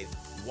articulate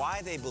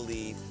why they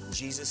believe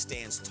Jesus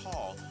stands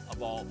tall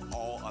above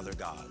all other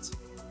gods.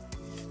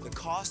 The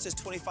cost is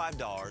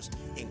 $25,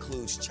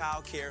 includes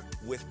childcare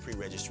with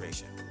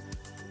pre-registration.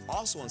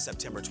 Also on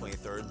September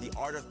 23rd, The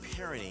Art of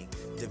Parenting,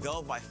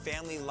 developed by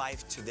Family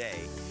Life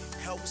Today,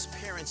 helps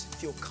parents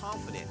feel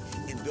confident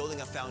in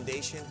building a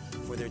foundation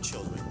for their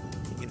children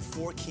in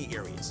 4 key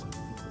areas: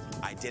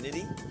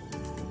 identity,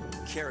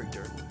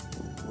 character,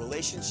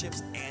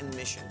 relationships, and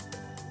mission.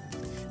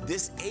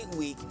 This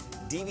 8-week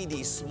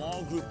DVD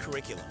small group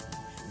curriculum,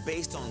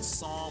 based on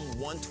Psalm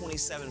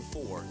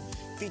 127:4,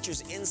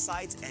 features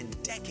insights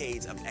and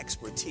decades of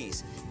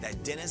expertise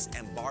that Dennis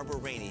and Barbara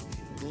Rainey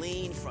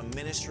gleaned from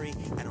ministry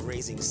and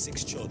raising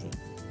 6 children.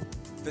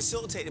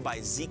 Facilitated by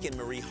Zeke and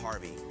Marie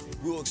Harvey,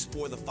 we will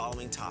explore the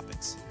following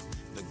topics: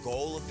 the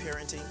goal of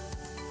parenting,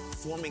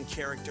 forming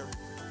character,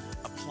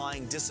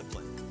 applying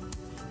discipline,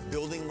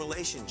 building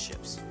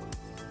relationships,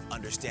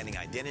 understanding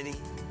identity,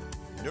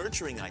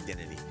 nurturing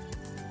identity,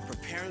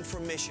 preparing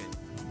for mission,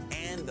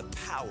 and the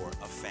power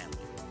of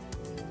family.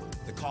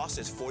 The cost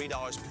is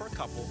 $40 per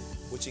couple,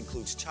 which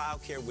includes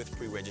childcare with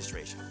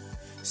pre-registration.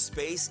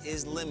 Space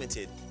is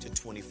limited to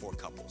 24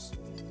 couples.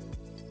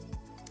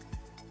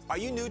 Are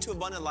you new to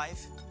Abundant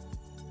Life?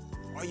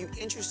 Are you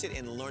interested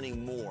in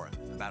learning more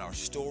about our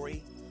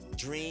story,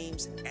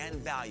 dreams, and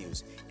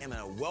values in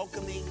a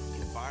welcoming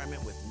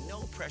environment with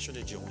no pressure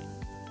to join?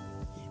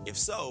 If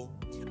so,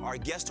 our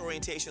guest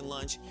orientation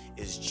lunch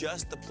is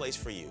just the place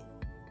for you.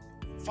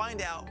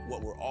 Find out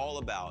what we're all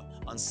about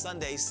on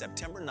Sunday,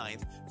 September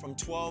 9th from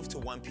 12 to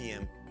 1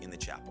 p.m. in the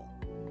chapel.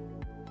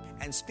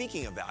 And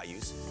speaking of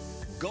values,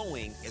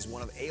 going is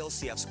one of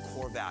ALCF's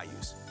core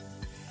values.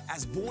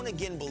 As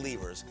born-again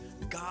believers,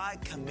 God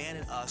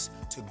commanded us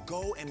to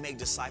go and make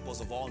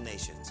disciples of all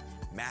nations,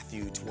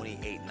 Matthew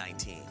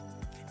 28:19.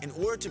 In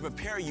order to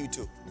prepare you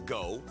to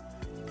go,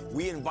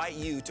 we invite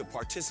you to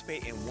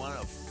participate in one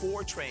of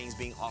 4 trainings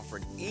being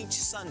offered each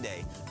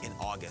Sunday in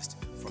August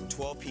from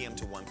 12 p.m.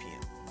 to 1 p.m.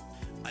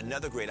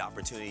 Another great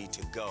opportunity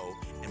to go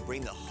and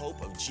bring the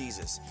hope of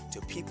Jesus to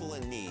people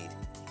in need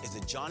is the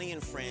Johnny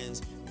and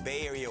Friends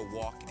Bay Area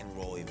Walk and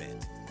Roll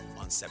event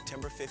on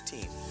September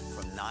 15th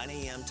from 9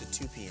 a.m. to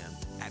 2 p.m.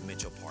 at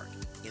Mitchell Park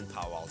in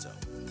Palo Alto.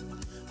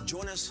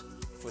 Join us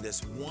for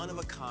this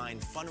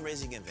one-of-a-kind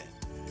fundraising event.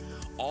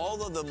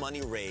 All of the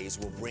money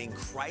raised will bring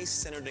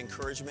Christ-centered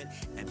encouragement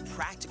and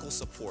practical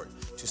support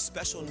to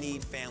special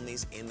need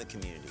families in the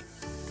community.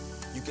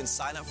 You can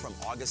sign up from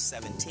August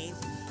 17th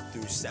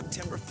through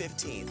September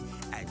 15th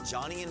at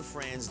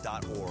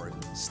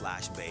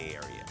johnnyandfriends.org/Bay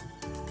Area.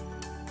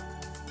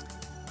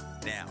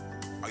 Now,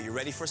 are you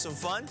ready for some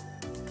fun?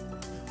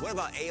 What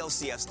about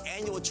ALCF's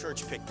annual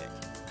church picnic?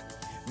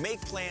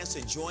 Make plans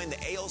to join the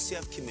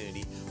ALCF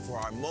community for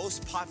our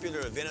most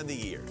popular event of the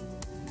year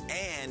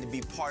and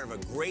be part of a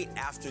great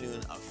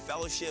afternoon of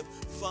fellowship,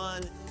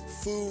 fun,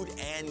 food,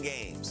 and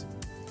games.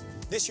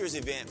 This year's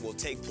event will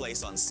take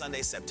place on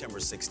Sunday, September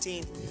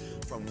 16th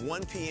from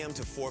 1 p.m.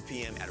 to 4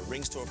 p.m. at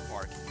Ringstor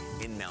Park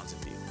in Mountain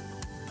View.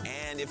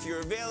 And if you're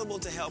available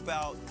to help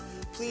out,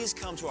 please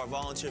come to our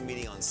volunteer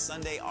meeting on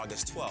Sunday,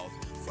 August 12th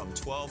from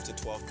 12 to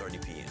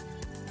 12:30 p.m.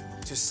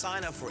 To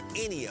sign up for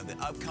any of the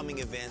upcoming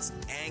events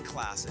and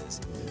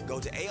classes, go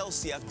to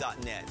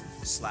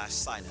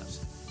alcf.net/signups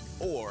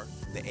or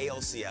the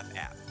ALCF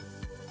app.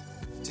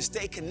 To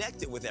stay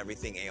connected with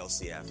everything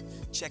ALCF,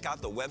 check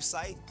out the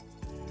website,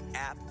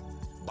 app,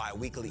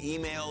 bi-weekly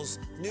emails,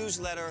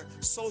 newsletter,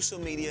 social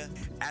media,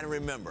 and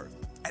remember,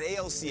 at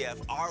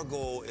ALCF, our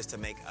goal is to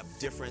make a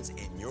difference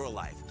in your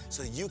life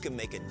so that you can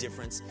make a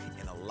difference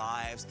in the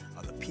lives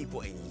of the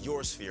people in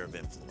your sphere of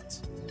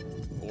influence.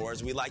 Or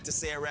as we like to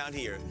say around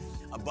here,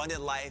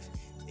 abundant life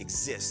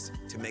exists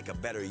to make a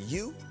better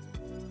you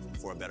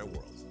for a better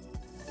world.